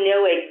 they'll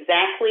know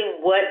exactly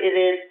what it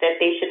is that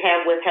they should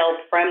have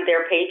withheld from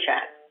their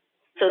paycheck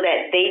so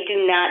that they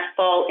do not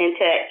fall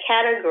into that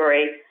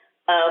category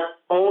of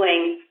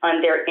owing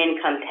on their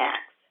income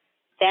tax.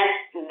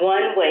 That's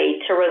one way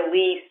to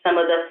relieve some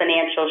of the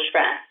financial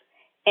stress.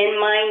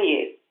 And mind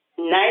you,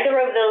 neither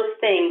of those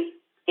things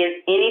is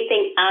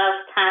anything out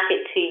of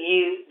pocket to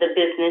you, the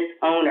business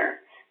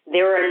owner.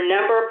 There are a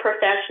number of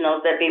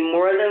professionals that be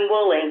more than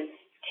willing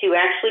to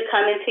actually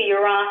come into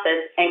your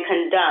office and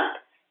conduct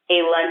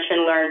a lunch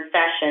and learn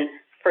session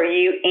for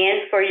you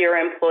and for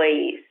your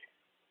employees.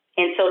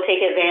 And so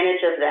take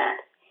advantage of that.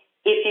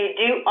 If you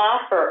do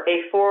offer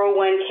a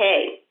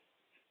 401k,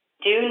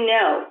 do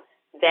know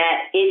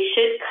that it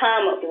should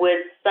come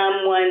with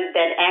someone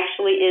that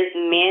actually is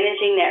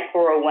managing that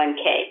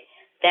 401k.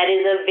 That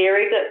is a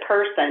very good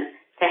person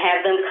to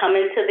have them come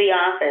into the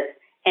office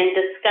and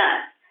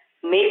discuss.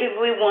 Maybe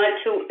we want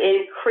to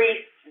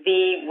increase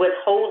the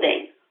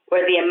withholding or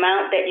the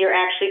amount that you're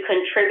actually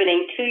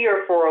contributing to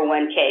your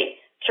 401k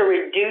to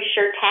reduce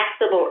your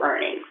taxable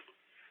earnings.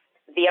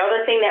 The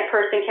other thing that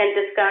person can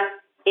discuss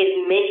is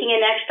making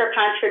an extra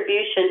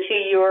contribution to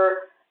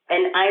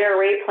an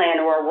IRA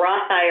plan or a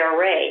Roth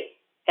IRA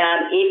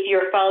if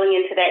you're falling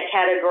into that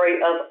category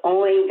of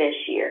owing this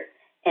year.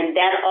 And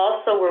that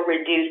also will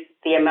reduce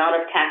the amount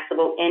of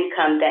taxable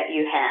income that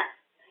you have.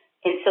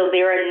 And so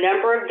there are a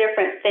number of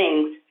different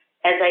things,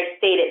 as I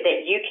stated,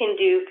 that you can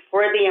do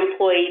for the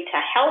employee to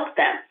help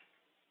them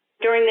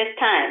during this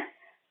time.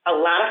 A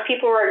lot of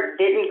people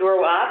didn't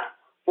grow up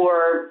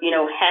or,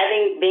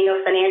 being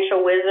a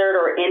financial wizard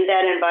or in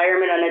that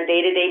environment on a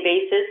day-to-day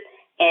basis.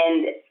 And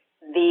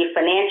the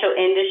financial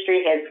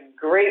industry has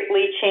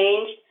greatly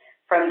changed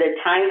from the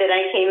time that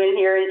I came in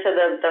here into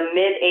the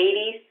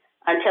mid-'80s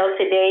until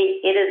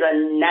today. It is a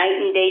night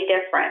and day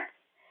difference.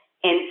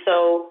 And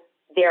so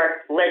there are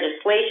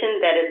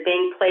legislation that is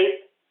being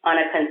placed on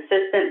a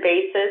consistent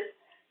basis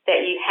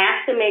that you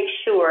have to make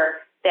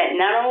sure that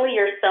not only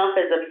yourself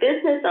as a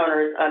business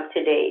owner is up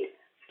to date,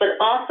 but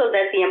also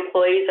that the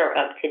employees are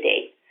up to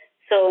date.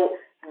 So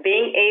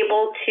being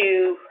able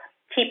to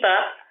keep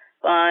up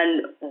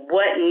on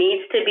what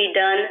needs to be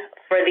done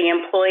for the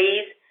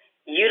employees,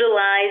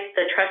 utilize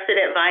the trusted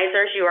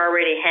advisors you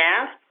already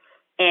have,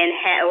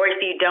 or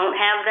if you don't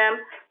have them,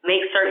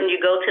 make certain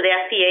you go to the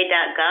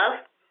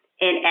FPA.gov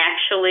and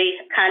actually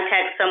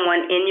contact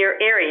someone in your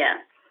area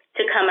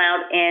to come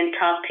out and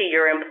talk to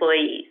your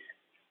employees.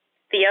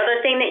 The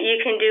other thing that you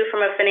can do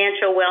from a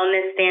financial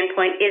wellness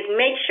standpoint is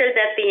make sure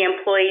that the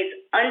employees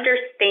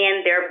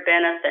understand their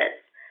benefits.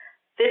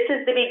 This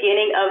is the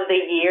beginning of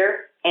the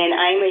year, and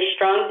I'm a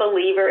strong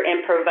believer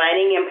in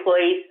providing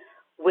employees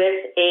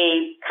with a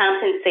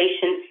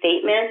compensation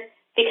statement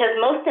because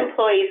most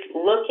employees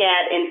look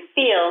at and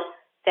feel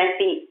that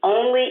the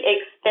only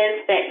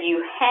expense that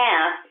you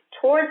have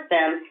towards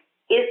them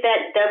is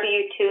that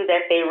W-2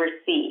 that they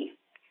receive,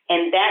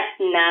 and that's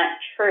not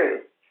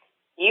true.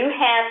 You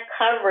have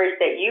coverage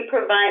that you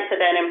provide to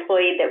that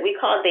employee that we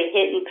call the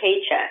hidden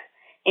paycheck.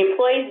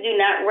 Employees do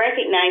not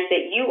recognize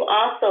that you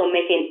also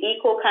make an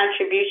equal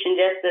contribution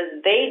just as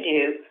they do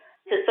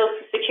to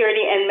Social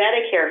Security and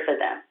Medicare for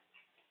them.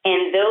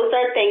 And those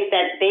are things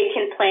that they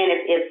can plan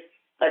if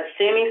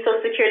assuming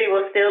Social Security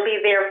will still be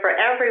there for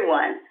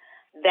everyone,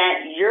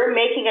 that you're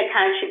making a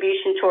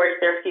contribution towards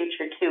their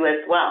future too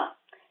as well.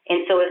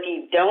 And so if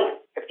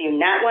you're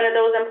not one of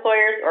those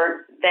employers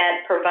or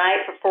that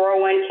provide for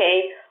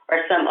 401k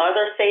or some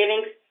other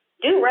savings,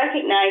 do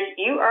recognize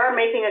you are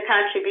making a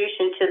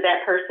contribution to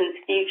that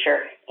person's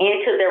future and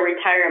to their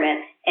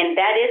retirement, and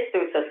that is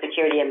through Social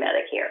Security and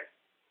Medicare.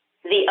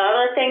 The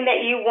other thing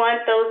that you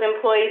want those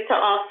employees to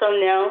also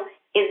know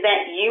is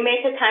that you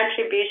make a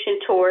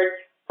contribution towards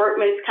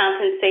workman's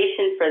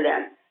compensation for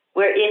them,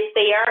 where if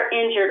they are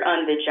injured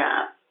on the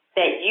job,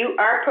 that you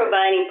are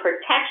providing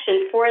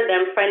protection for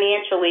them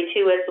financially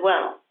too as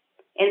well.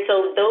 And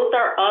so those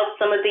are all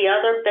some of the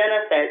other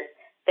benefits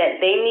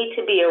that they need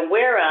to be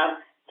aware of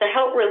to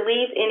help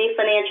relieve any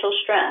financial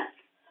stress.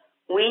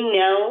 We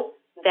know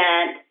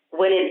that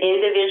when an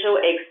individual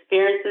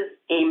experiences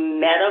a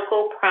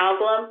medical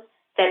problem,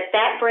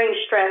 that brings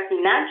stress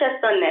not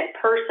just on that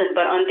person,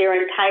 but on their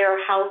entire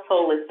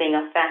household is being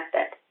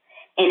affected.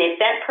 And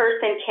if that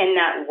person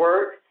cannot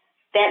work,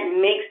 that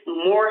makes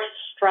more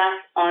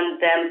stress on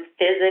them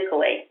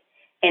physically.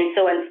 And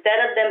so instead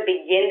of them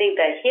beginning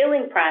the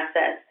healing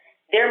process,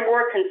 they're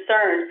more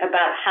concerned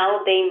about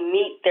how they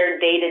meet their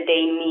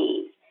day-to-day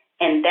needs.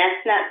 And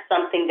that's not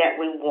something that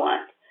we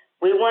want.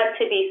 We want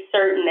to be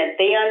certain that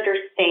they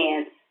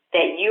understand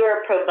that you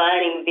are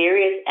providing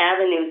various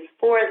avenues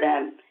for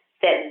them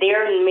that they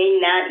may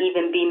not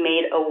even be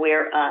made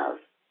aware of.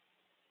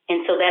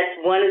 And so that's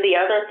one of the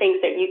other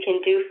things that you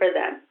can do for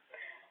them.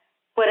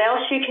 What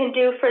else you can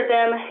do for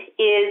them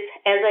is,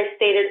 as I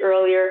stated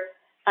earlier,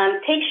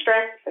 take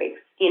stress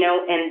breaks,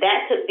 and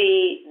that could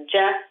be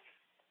just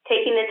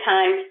taking the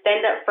time,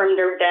 stand up from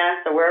their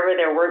desk or wherever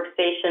their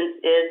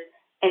workstation is,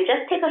 and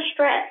just take a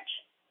stretch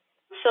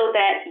so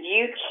that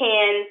you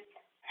can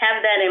have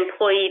that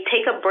employee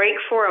take a break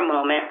for a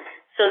moment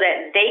so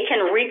that they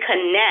can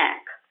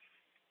reconnect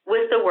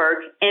with the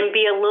work and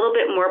be a little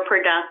bit more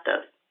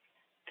productive.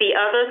 The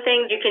other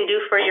thing you can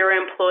do for your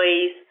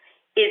employees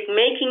is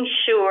making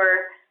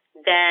sure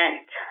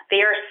that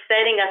they are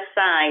setting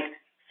aside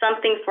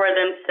something for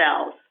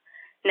themselves.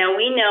 Now,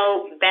 we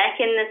know back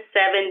in the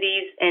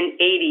 70s and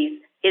 80s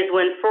is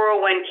when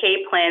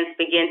 401k plans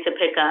begin to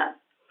pick up.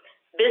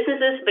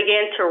 Businesses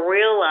began to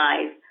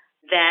realize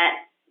that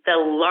the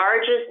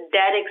largest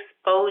debt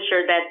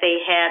exposure that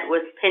they had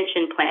was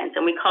pension plans,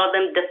 and we call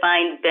them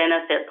defined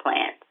benefit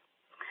plans.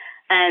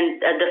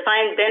 And a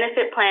defined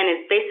benefit plan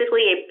is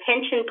basically a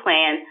pension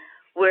plan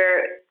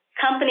where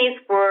companies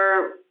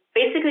were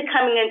basically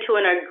coming into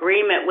an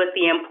agreement with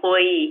the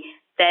employee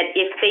that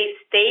if they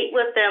stayed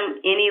with them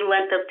any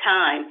length of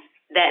time,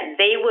 that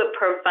they would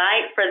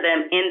provide for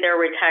them in their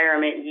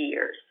retirement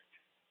years.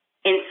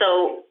 And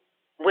so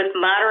with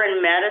modern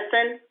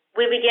medicine,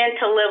 we began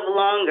to live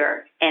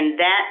longer,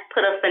 and that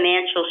put a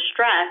financial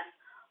stress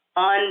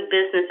on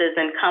businesses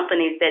and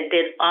companies that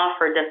did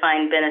offer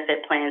defined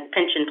benefit plans,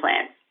 pension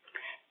plans.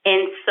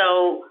 And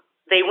so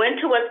they went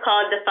to what's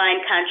called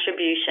defined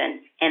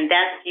contribution, and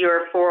that's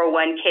your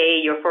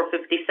 401k, your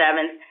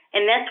 457s,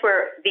 and that's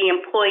where the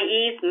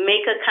employees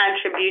make a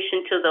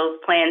contribution to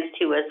those plans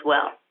too as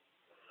well.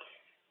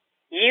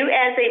 You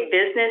as a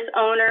business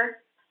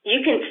owner, you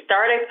can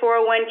start a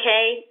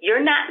 401k.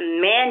 You're not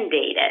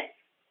mandated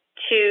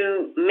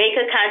to make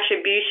a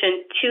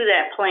contribution to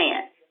that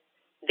plan.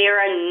 There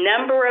are a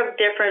number of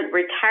different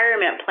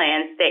retirement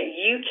plans that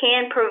you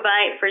can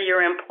provide for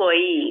your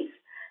employees.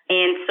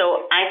 And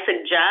so I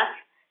suggest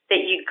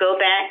that you go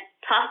back,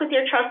 talk with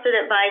your trusted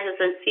advisors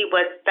and see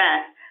what's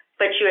best,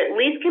 but you at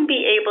least can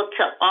be able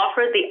to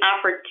offer the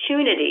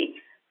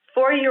opportunity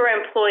for your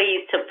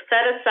employees to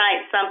set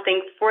aside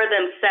something for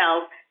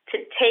themselves to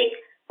take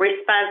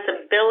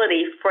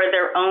responsibility for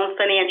their own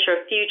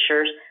financial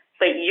futures,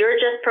 but you're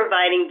just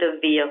providing the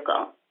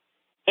vehicle.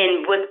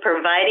 And with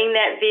providing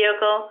that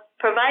vehicle,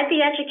 provide the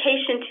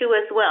education too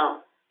as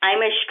well.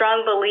 I'm a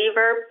strong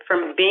believer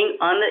from being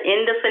in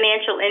the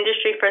financial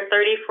industry for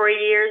 34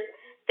 years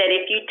that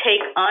if you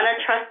take on a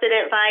trusted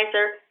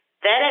advisor,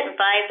 that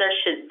advisor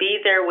should be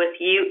there with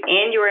you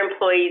and your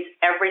employees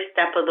every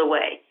step of the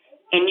way.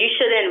 And you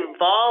should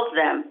involve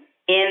them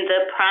in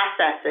the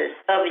processes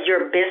of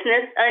your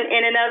business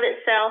in and of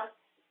itself,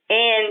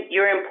 and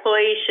your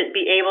employees should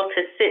be able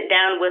to sit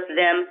down with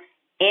them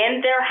and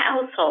their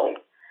household.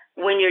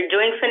 When you're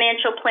doing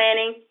financial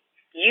planning,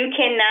 you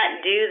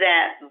cannot do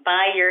that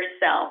by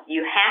yourself.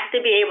 You have to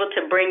be able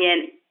to bring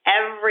in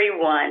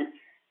everyone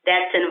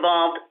that's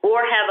involved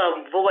or have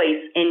a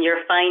voice in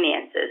your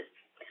finances.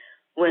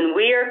 When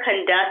we are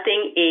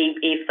conducting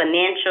a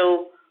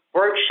financial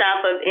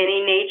workshop of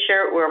any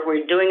nature, or if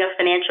we're doing a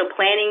financial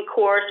planning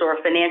course or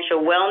a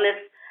financial wellness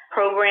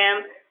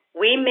program,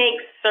 we make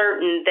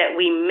certain that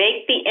we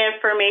make the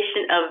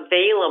information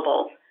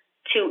available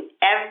to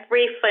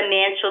every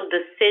financial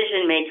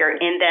decision maker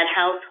in that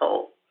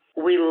household.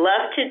 We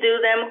love to do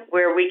them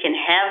where we can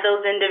have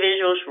those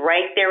individuals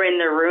right there in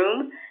the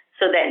room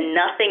so that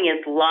nothing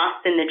is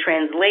lost in the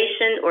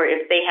translation, or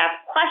if they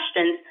have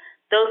questions,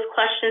 those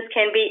questions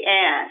can be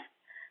asked.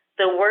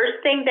 The worst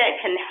thing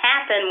that can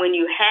happen when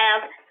you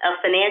have a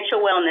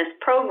financial wellness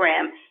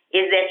program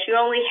is that you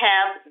only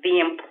have the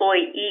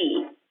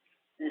employee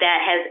that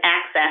has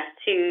access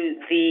to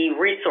the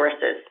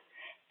resources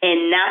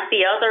and not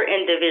the other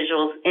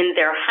individuals in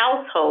their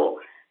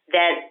household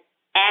that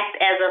act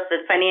as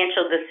a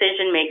financial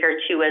decision maker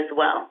too as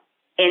well.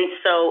 And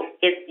so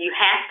you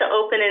have to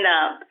open it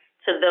up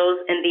to those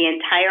in the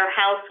entire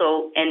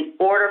household in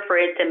order for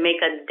it to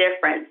make a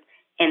difference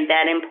in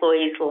that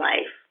employee's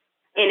life.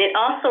 And it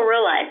also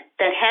realized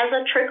that has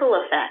a trickle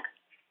effect.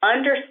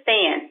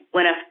 Understand,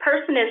 when a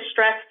person is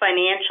stressed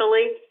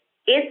financially,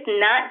 it's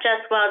not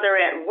just while they're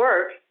at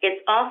work,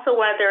 it's also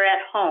while they're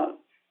at home.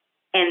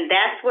 And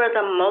that's where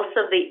the most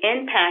of the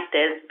impact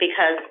is,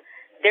 because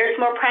there's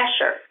more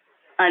pressure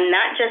on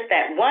not just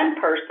that one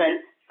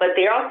person, but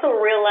they're also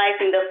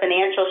realizing the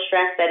financial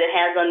stress that it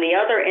has on the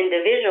other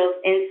individuals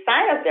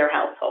inside of their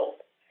household.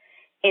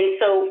 And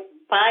so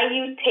by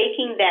you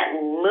taking that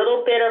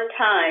little bit of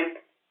time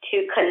to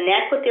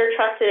connect with your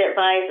trusted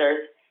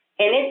advisors,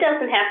 and it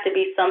doesn't have to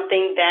be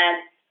something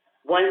that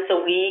once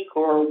a week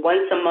or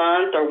once a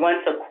month or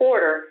once a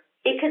quarter,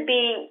 it could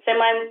be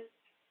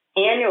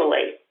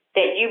semi-annually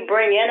that you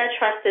bring in a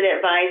trusted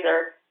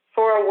advisor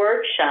for a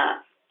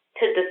workshop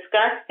to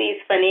discuss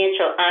these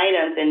financial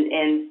items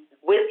and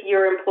with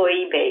your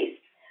employee base.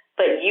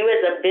 But you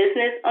as a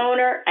business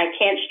owner, I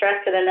can't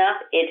stress it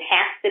enough, it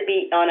has to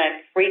be on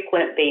a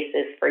frequent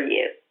basis for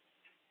you.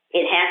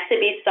 It has to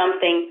be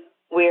something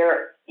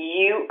where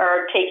you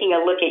are taking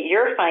a look at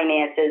your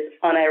finances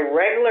on a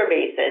regular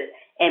basis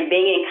and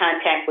being in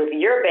contact with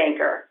your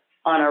banker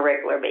on a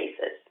regular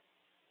basis.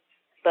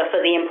 But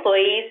for the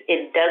employees,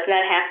 it does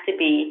not have to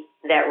be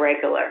that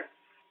regular.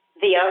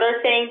 The other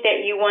thing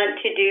that you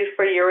want to do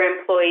for your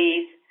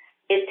employees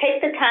is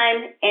take the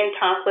time and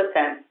talk with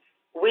them.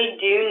 We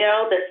do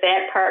know the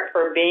sad part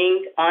for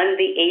being on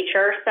the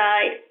HR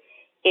side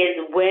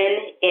is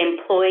when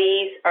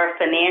employees are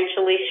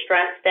financially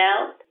stressed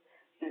out,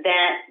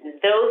 that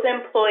those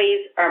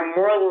employees are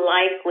more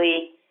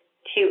likely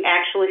to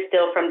actually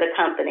steal from the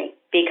company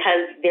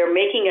because they're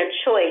making a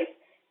choice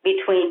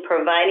between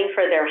providing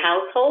for their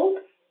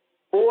household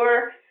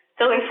or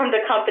stealing from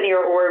the company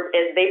or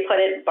as they put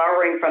it,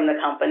 borrowing from the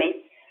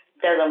company.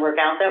 Doesn't work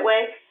out that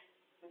way.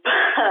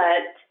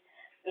 But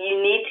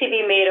you need to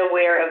be made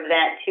aware of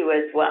that too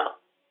as well.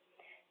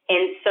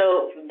 And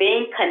so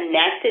being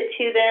connected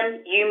to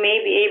them, you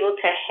may be able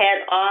to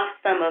head off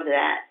some of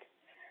that.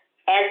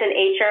 As an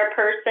HR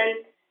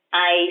person,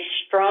 I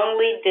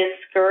strongly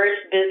discourage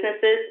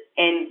businesses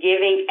in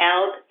giving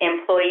out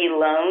employee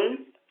loans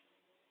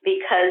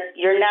because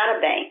you're not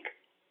a bank.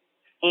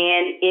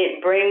 And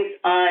it brings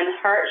on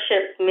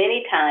hardships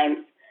many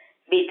times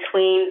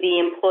between the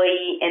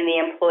employee and the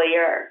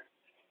employer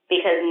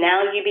because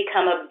now you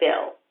become a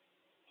bill.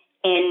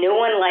 And no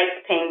one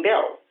likes paying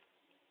bills.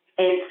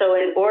 And so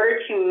in order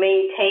to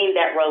maintain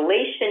that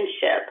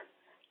relationship,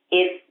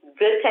 it's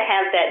good to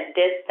have that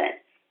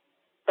distance.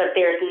 But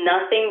there's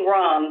nothing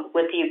wrong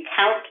with you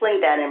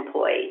counseling that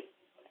employee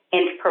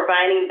and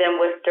providing them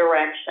with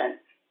direction.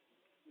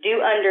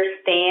 Do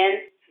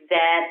understand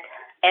that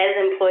as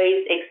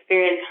employees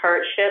experience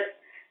hardships,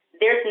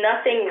 there's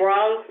nothing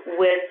wrong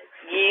with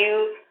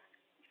you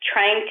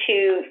trying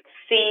to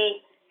see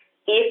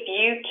if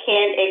you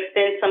can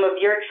extend some of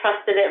your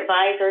trusted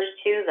advisors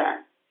to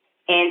them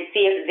and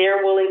see if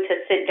they're willing to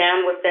sit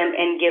down with them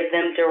and give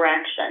them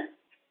direction.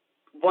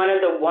 One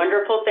of the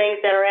wonderful things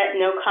that are at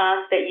no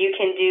cost that you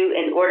can do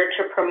in order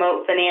to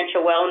promote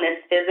financial wellness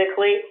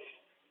physically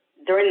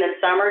during the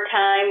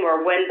summertime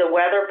or when the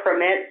weather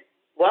permits,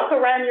 walk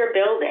around your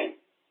building.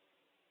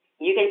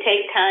 You can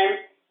take time,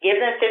 give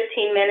them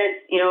 15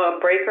 minutes, a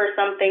break or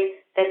something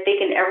that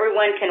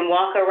everyone can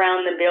walk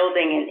around the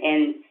building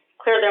and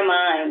clear their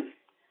minds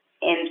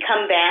and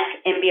come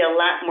back and be a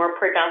lot more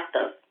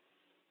productive.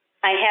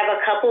 I have a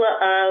couple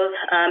of,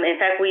 in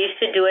fact, we used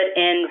to do it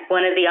in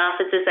one of the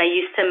offices I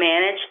used to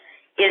manage,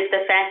 is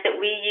the fact that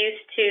we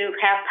used to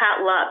have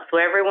potlucks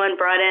where everyone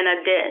brought in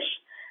a dish.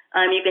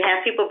 You can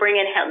have people bring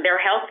in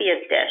their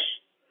healthiest dish.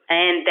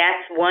 And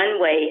that's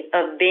one way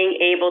of being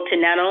able to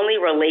not only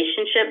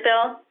relationship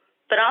build,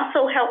 but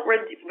also help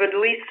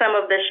release some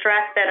of the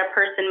stress that a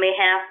person may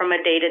have from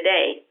a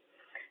day-to-day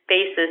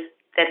basis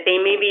that they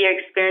may be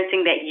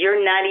experiencing that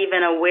you're not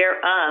even aware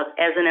of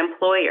as an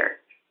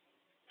employer.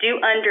 Do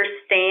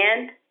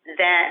understand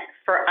that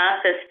for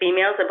us as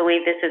females, I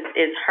believe this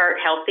is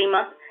Heart Healthy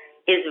Month,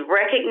 is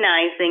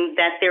recognizing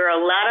that there are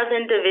a lot of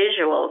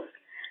individuals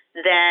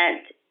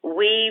that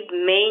we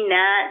may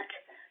not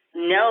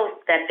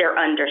know that they're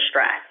under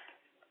stress.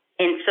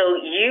 And so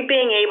you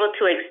being able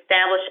to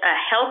establish a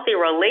healthy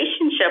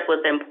relationship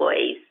with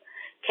employees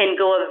can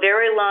go a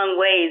very long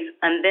ways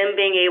on them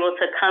being able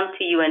to come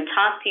to you and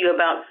talk to you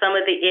about some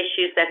of the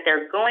issues that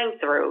they're going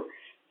through.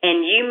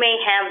 And you may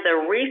have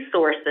the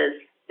resources,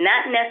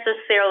 not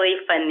necessarily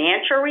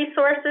financial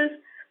resources,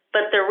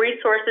 but the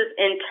resources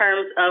in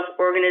terms of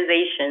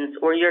organizations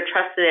or your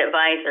trusted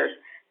advisors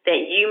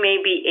that you may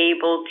be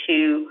able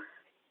to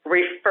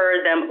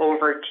refer them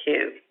over to.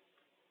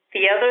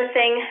 The other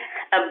thing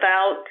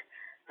about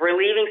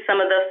relieving some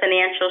of the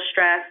financial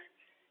stress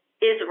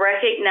is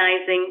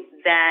recognizing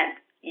that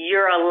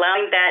you're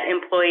allowing that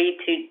employee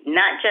to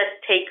not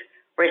just take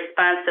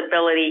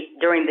responsibility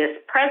during this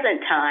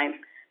present time,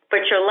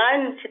 but you're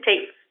allowing them to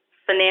take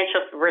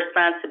financial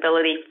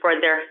responsibility for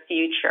their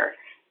future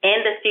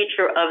and the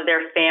future of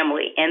their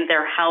family and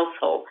their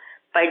household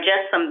by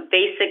just some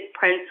basic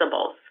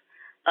principles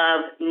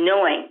of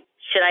knowing,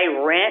 should I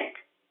rent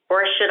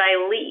or should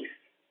I lease?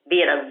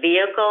 Be it a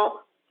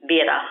vehicle, be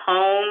it a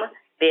home,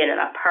 be it an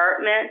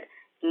apartment,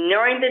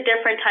 knowing the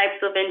different types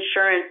of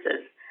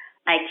insurances.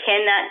 I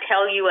cannot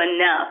tell you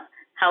enough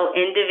how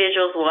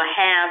individuals will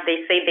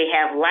they say they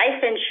have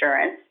life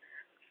insurance,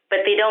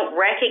 but they don't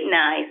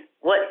recognize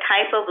what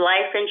type of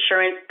life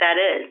insurance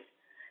that is.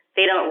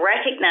 They don't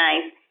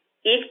recognize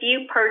if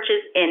you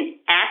purchase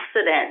an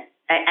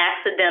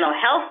accidental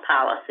health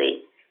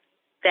policy,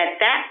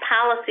 that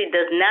policy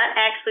does not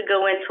actually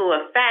go into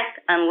effect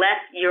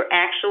unless you're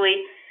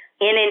actually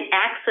in an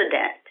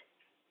accident.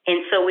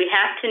 And so we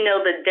have to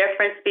know the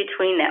difference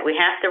between that. We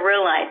have to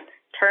realize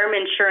term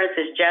insurance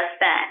is just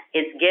that.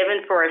 It's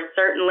given for a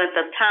certain length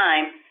of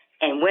time,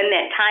 and when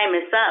that time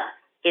is up,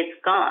 it's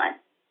gone.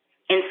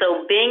 And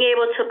so being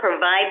able to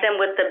provide them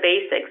with the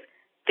basics,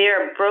 there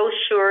are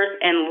brochures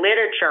and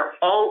literature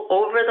all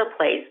over the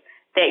place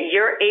that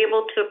you're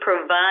able to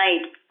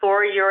provide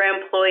for your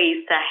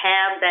employees to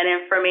have that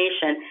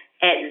information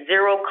at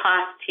zero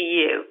cost to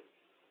you.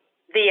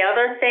 The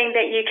other thing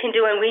that you can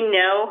do, and we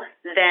know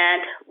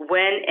that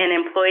when an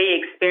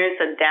employee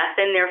experiences a death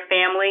in their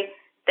family,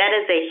 that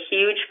is a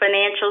huge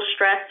financial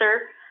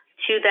stressor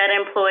to that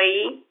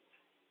employee,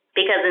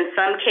 because in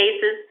some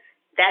cases,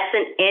 that's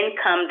an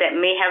income that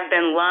may have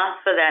been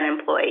lost for that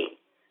employee.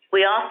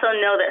 We also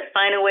know that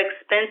final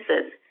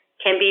expenses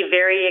can be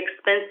very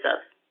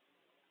expensive.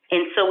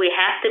 And so we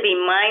have to be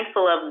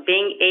mindful of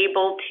being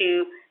able to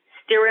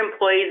steer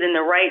employees in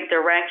the right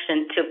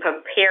direction to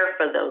prepare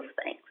for those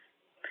things.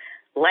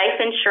 Life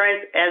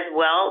insurance as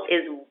well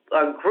is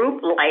a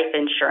group life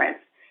insurance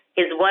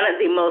is one of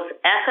the most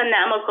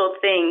economical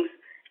things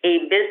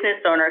a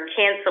business owner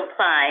can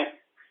supply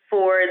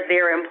for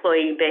their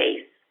employee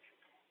base.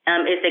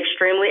 It's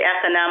extremely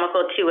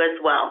economical too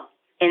as well.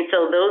 And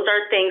so those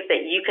are things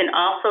that you can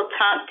also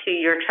talk to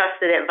your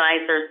trusted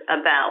advisors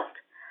about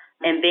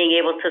and being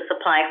able to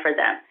supply for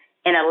them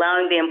and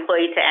allowing the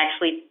employee to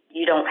actually,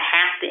 you don't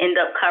have to end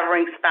up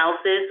covering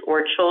spouses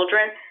or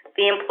children.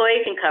 The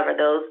employee can cover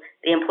those.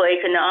 The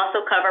employee can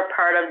also cover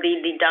part of the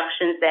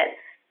deductions that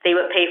they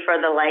would pay for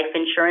the life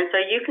insurance,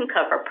 or you can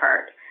cover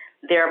part.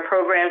 There are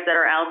programs that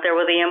are out there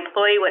where the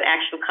employee would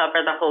actually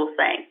cover the whole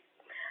thing.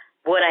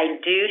 What I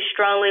do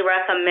strongly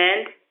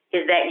recommend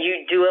is that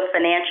you do a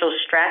financial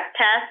stress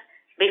test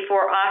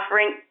before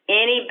offering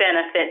any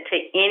benefit to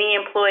any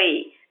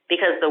employee,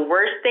 because the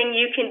worst thing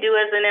you can do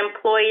as an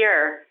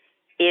employer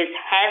is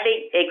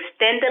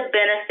extend a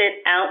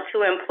benefit out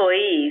to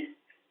employees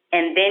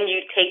and then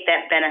you take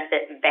that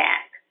benefit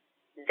back.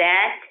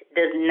 That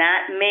does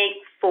not make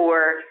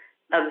for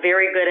a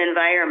very good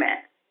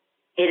environment.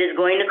 It is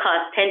going to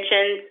cause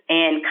tensions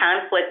and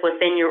conflict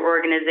within your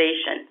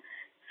organization.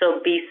 So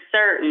be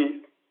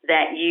certain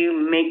that you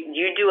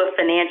do a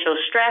financial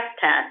stress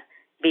test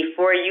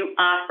before you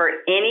offer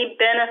any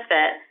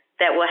benefit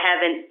that will have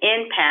an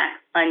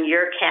impact on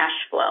your cash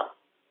flow.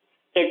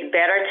 It's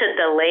better to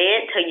delay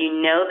it till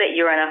you know that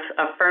you're on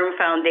a firm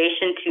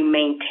foundation to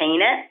maintain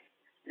it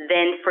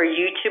than for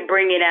you to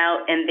bring it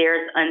out and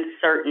there's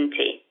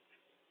uncertainty.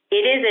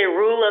 It is a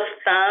rule of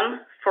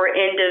thumb for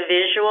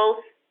individuals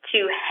to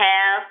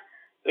have,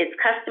 it's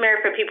customary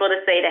for people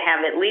to say to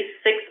have at least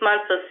 6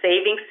 months of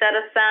savings set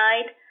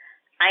aside.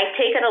 I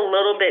take it a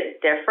little bit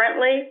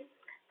differently.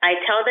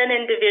 I tell that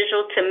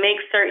individual to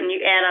make certain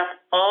you add up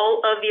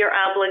all of your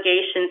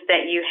obligations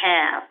that you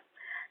have.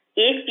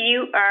 If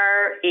you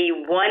are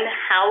a one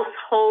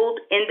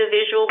household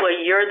individual where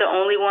you're the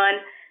only one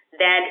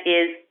that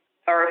is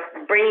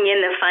bringing in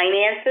the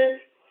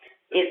finances,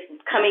 is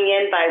coming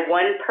in by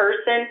one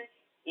person,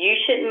 you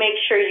should make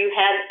sure you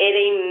have at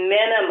a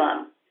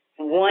minimum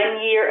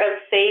 1 year of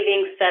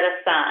savings set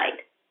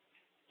aside.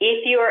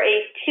 If you are a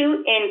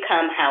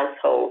 2-income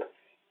household,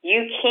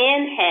 you can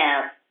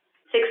have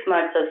 6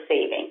 months of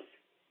savings.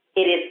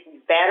 It is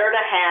better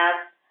to have,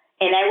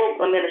 and I'm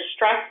going to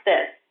stress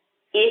this,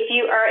 if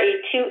you are a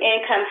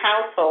 2-income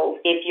household,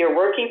 if you're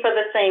working for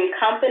the same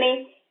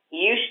company,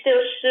 you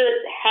still should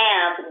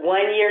have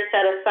 1 year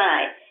set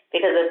aside,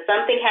 because if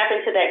something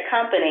happened to that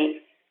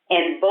company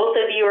and both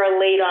of you are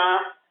laid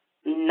off,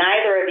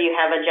 neither of you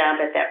have a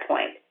job at that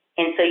point.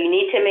 And so you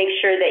need to make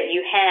sure that you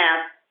have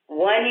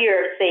 1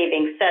 year of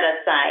savings set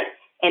aside,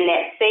 and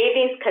that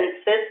savings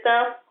consists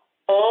of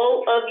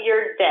all of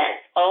your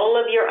debts, all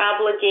of your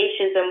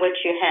obligations and what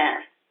you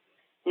have.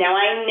 Now,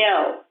 I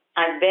know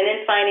I've been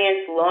in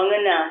finance long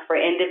enough for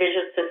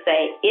individuals to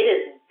say it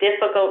is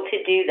difficult to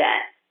do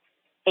that.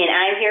 And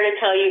I'm here to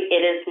tell you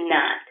it is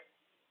not.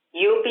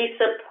 You'll be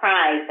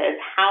surprised at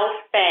how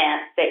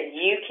fast that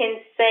you can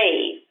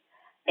save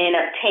and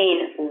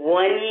obtain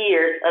 1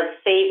 year of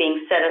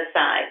savings set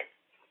aside.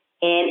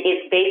 And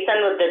it's based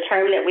on the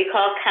term that we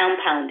call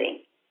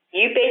compounding.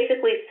 You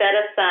basically set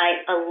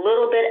aside a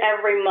little bit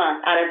every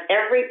month out of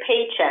every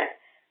paycheck.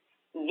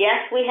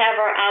 Yes, we have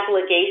our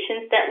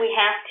obligations that we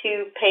have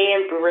to pay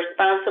and be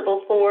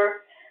responsible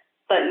for,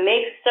 but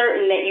make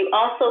certain that you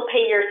also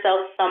pay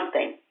yourself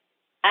something.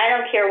 I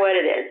don't care what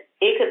it is.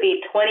 It could be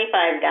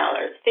 $25, $50,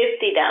 $100.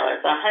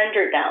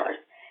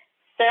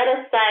 Set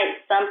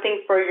aside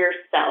something for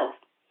yourself.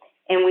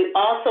 And we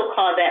also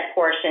call that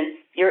portion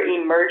your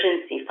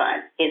emergency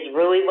fund, is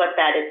really what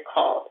that is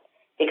called,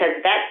 because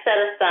that's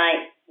set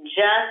aside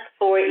just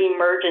for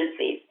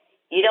emergencies.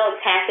 You don't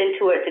tap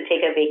into it to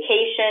take a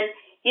vacation.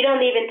 You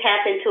don't even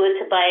tap into it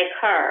to buy a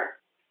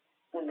car.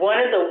 One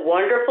of the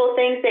wonderful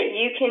things that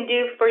you can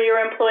do for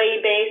your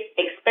employee base,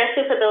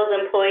 especially for those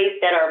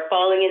employees that are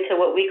falling into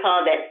what we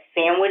call that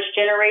sandwich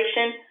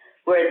generation,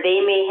 where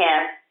they may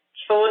have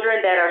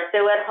children that are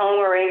still at home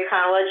or in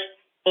college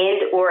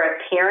and or a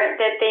parent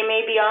that they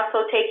may be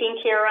also taking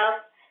care of,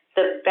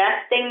 the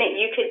best thing that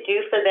you could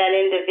do for that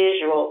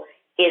individual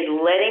is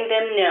letting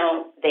them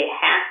know they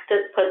have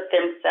to put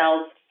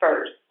themselves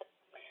first.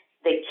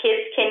 The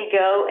kids can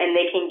go and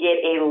they can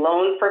get a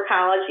loan for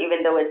college,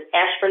 even though it's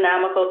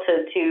astronomical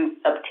to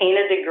obtain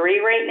a degree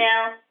right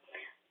now.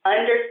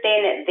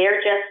 Understand that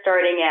they're just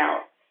starting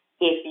out.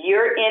 If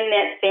you're in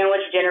that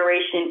sandwich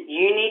generation,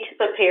 you need to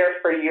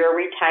prepare for your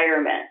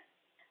retirement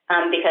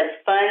because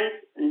funds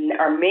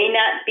may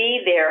not be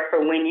there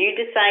for when you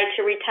decide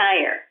to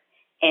retire.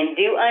 And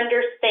do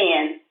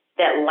understand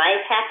that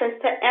life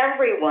happens to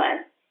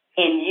everyone,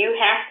 and you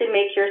have to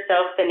make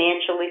yourself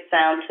financially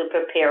sound to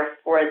prepare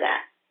for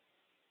that.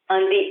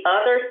 On the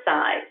other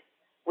side,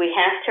 we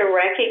have to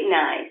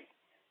recognize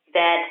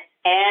that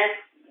as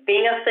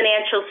being a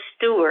financial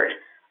steward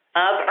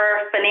of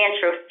our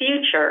financial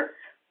future,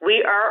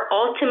 we are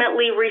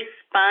ultimately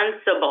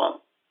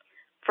responsible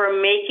for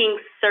making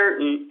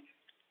certain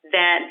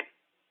that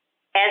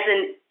as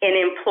an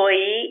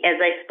employee,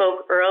 as I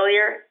spoke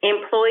earlier,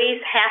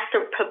 employees have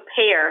to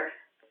prepare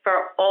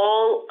for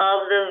all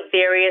of the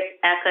various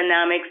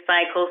economic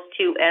cycles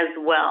too as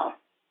well.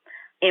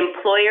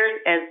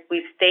 Employers, as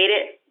we've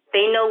stated,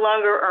 they no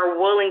longer are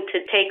willing to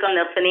take on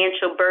the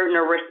financial burden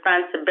or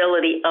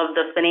responsibility of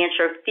the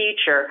financial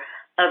future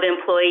of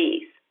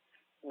employees.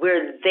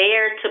 We're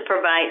there to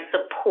provide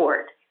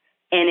support.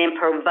 And in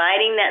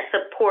providing that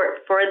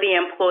support for the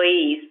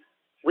employees,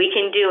 we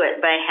can do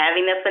it by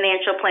having the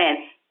financial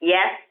plan.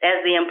 Yes,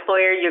 as the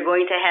employer, you're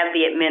going to have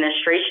the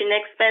administration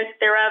expense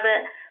thereof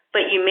it,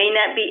 but you may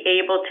not be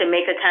able to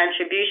make a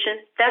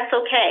contribution. That's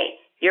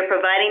okay. You're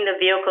providing the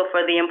vehicle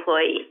for the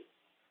employee.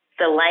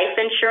 The life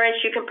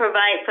insurance you can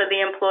provide for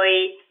the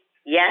employee,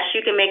 yes, you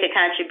can make a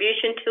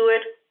contribution to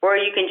it, or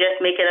you can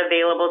just make it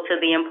available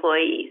to the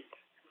employees.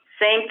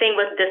 Same thing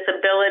with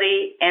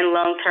disability and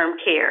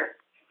long-term care.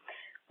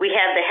 We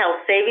have the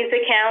health savings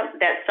account.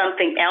 That's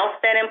something else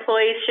that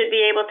employees should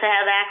be able to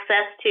have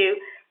access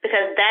to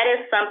because that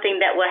is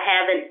something that will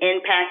have an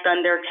impact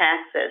on their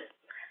taxes.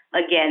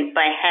 Again,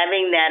 by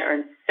having that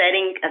or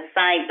setting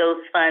aside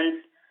those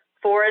funds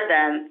for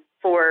them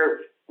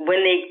for when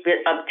they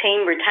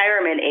obtain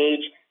retirement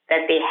age,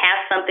 that they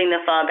have something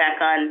to fall back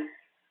on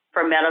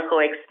for medical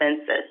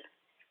expenses.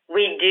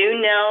 We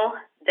do know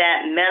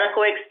that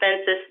medical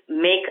expenses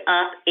make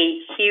up a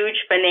huge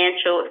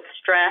financial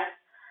stress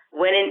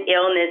when an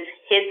illness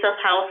hits a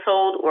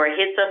household or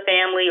hits a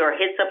family or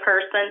hits a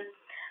person.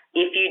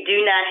 If you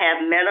do not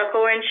have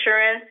medical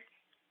insurance,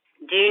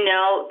 do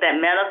know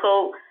that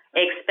medical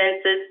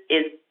expenses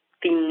is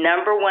the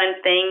number one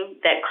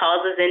thing that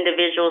causes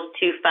individuals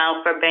to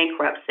file for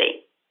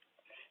bankruptcy.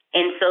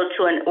 And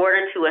so in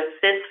order to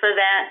assist for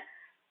that,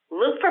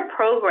 look for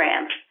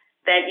programs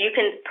that you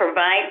can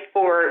provide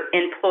for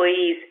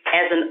employees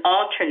as an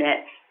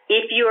alternate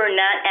if you are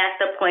not at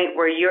the point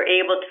where you're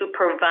able to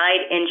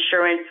provide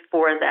insurance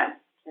for them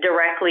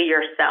directly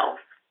yourself.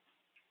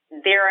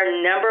 There are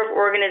a number of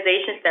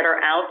organizations that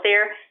are out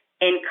there.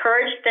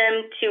 Encourage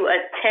them to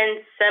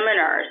attend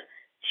seminars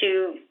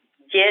to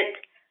get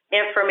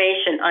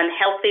information on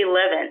healthy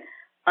living.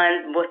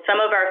 On with some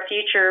of our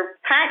future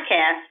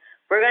podcasts,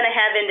 we're going to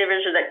have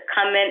individuals that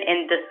come in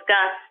and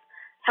discuss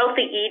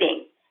healthy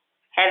eating,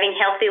 having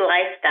healthy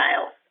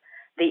lifestyles,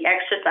 the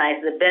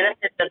exercise, the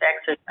benefits of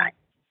exercise.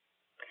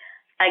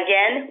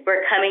 Again,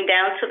 we're coming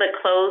down to the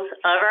close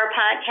of our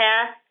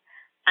podcast.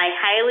 I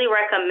highly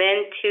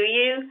recommend to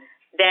you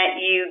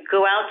that you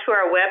go out to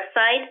our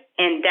website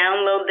and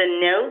download the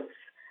notes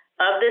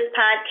of this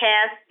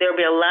podcast. There'll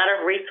be a lot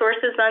of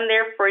resources on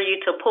there for you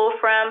to pull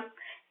from,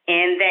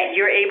 and that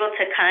you're able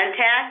to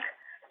contact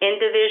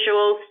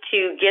individuals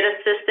to get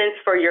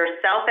assistance for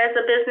yourself as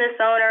a business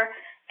owner,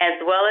 as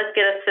well as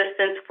get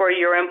assistance for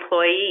your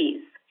employees.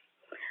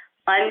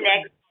 On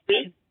next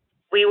week,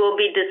 we will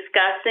be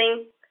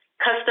discussing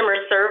customer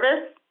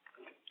service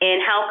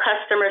and how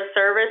customer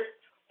service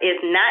is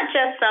not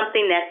just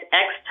something that's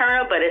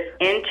external, but it's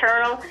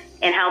internal,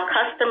 and how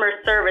customer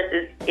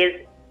service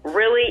is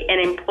really an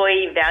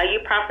employee value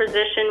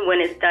proposition when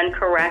it's done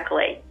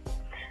correctly.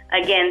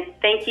 Again,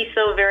 thank you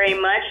so very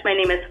much. My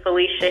name is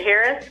Felicia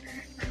Harris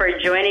for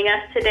joining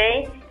us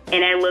today,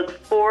 and I look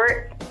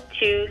forward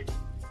to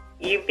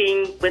you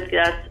being with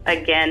us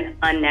again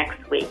on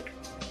next week.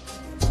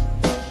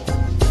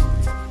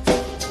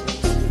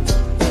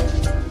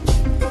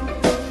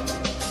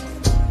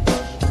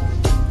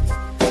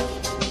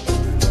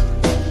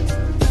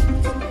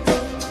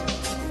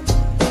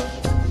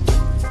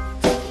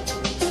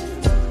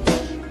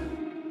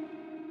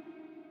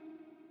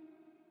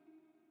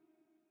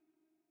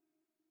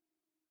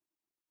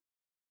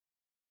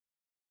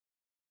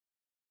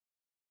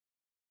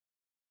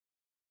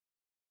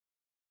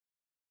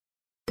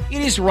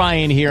 It is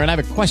Ryan here, and I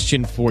have a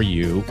question for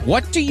you.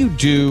 What do you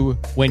do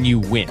when you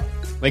win?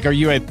 Like, are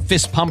you a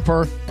fist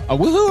pumper, a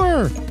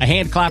woo-hooer, a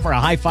hand clapper, a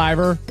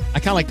high-fiver? I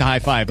kind of like the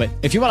high-five, but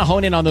if you want to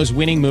hone in on those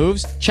winning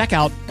moves, check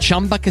out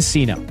Chumba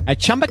Casino. At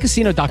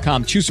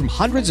ChumbaCasino.com, choose from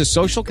hundreds of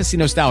social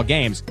casino-style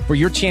games for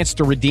your chance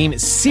to redeem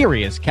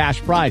serious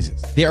cash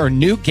prizes. There are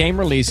new game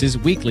releases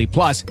weekly,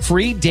 plus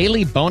free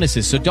daily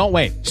bonuses, so don't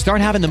wait. Start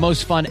having the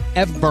most fun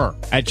ever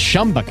at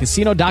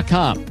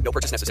ChumbaCasino.com. No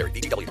purchase necessary.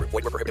 VGW Group.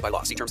 Void where prohibited by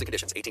law. See terms and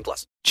conditions.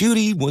 18+.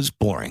 Judy was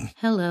boring.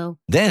 Hello.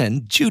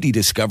 Then Judy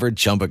discovered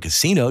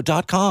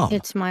ChumbaCasino.com.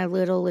 It's my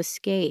little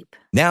escape.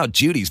 Now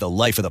Judy's the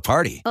life of the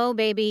party. Oh,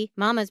 baby,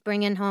 mama's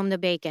bringing home the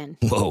bacon.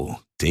 Whoa,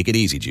 take it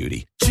easy,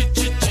 Judy.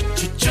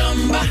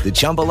 The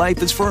Chumba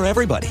life is for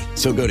everybody.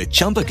 So go to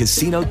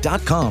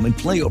ChumbaCasino.com and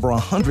play over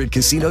 100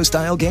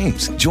 casino-style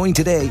games. Join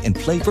today and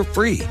play for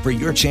free for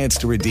your chance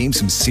to redeem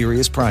some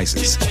serious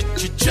prizes.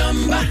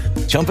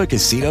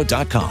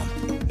 ChumbaCasino.com.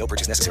 No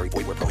purchase necessary.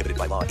 Void where prohibited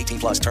by law.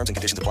 18+. Terms and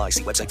conditions apply.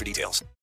 See website for details.